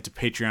 you can head to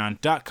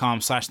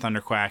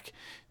patreon.com/thunderquack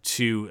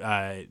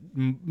to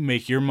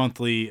make your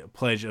monthly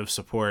pledge of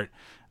support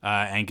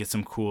and get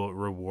some cool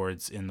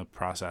rewards in the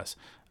process.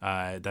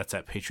 That's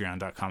at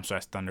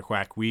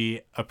patreon.com/thunderquack. We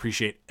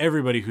appreciate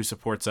everybody who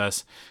supports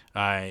us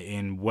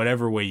in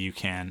whatever way you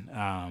can,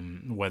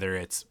 whether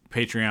it's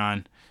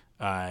Patreon,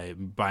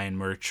 buying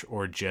merch,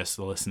 or just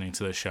listening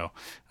to the show.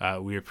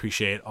 We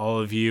appreciate all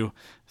of you.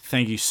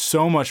 Thank you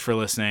so much for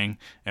listening,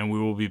 and we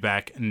will be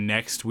back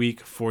next week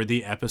for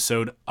the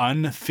episode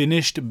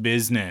Unfinished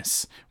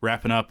Business,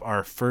 wrapping up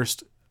our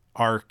first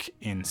arc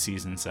in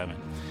season 7.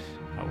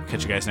 We'll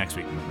catch you guys next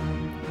week.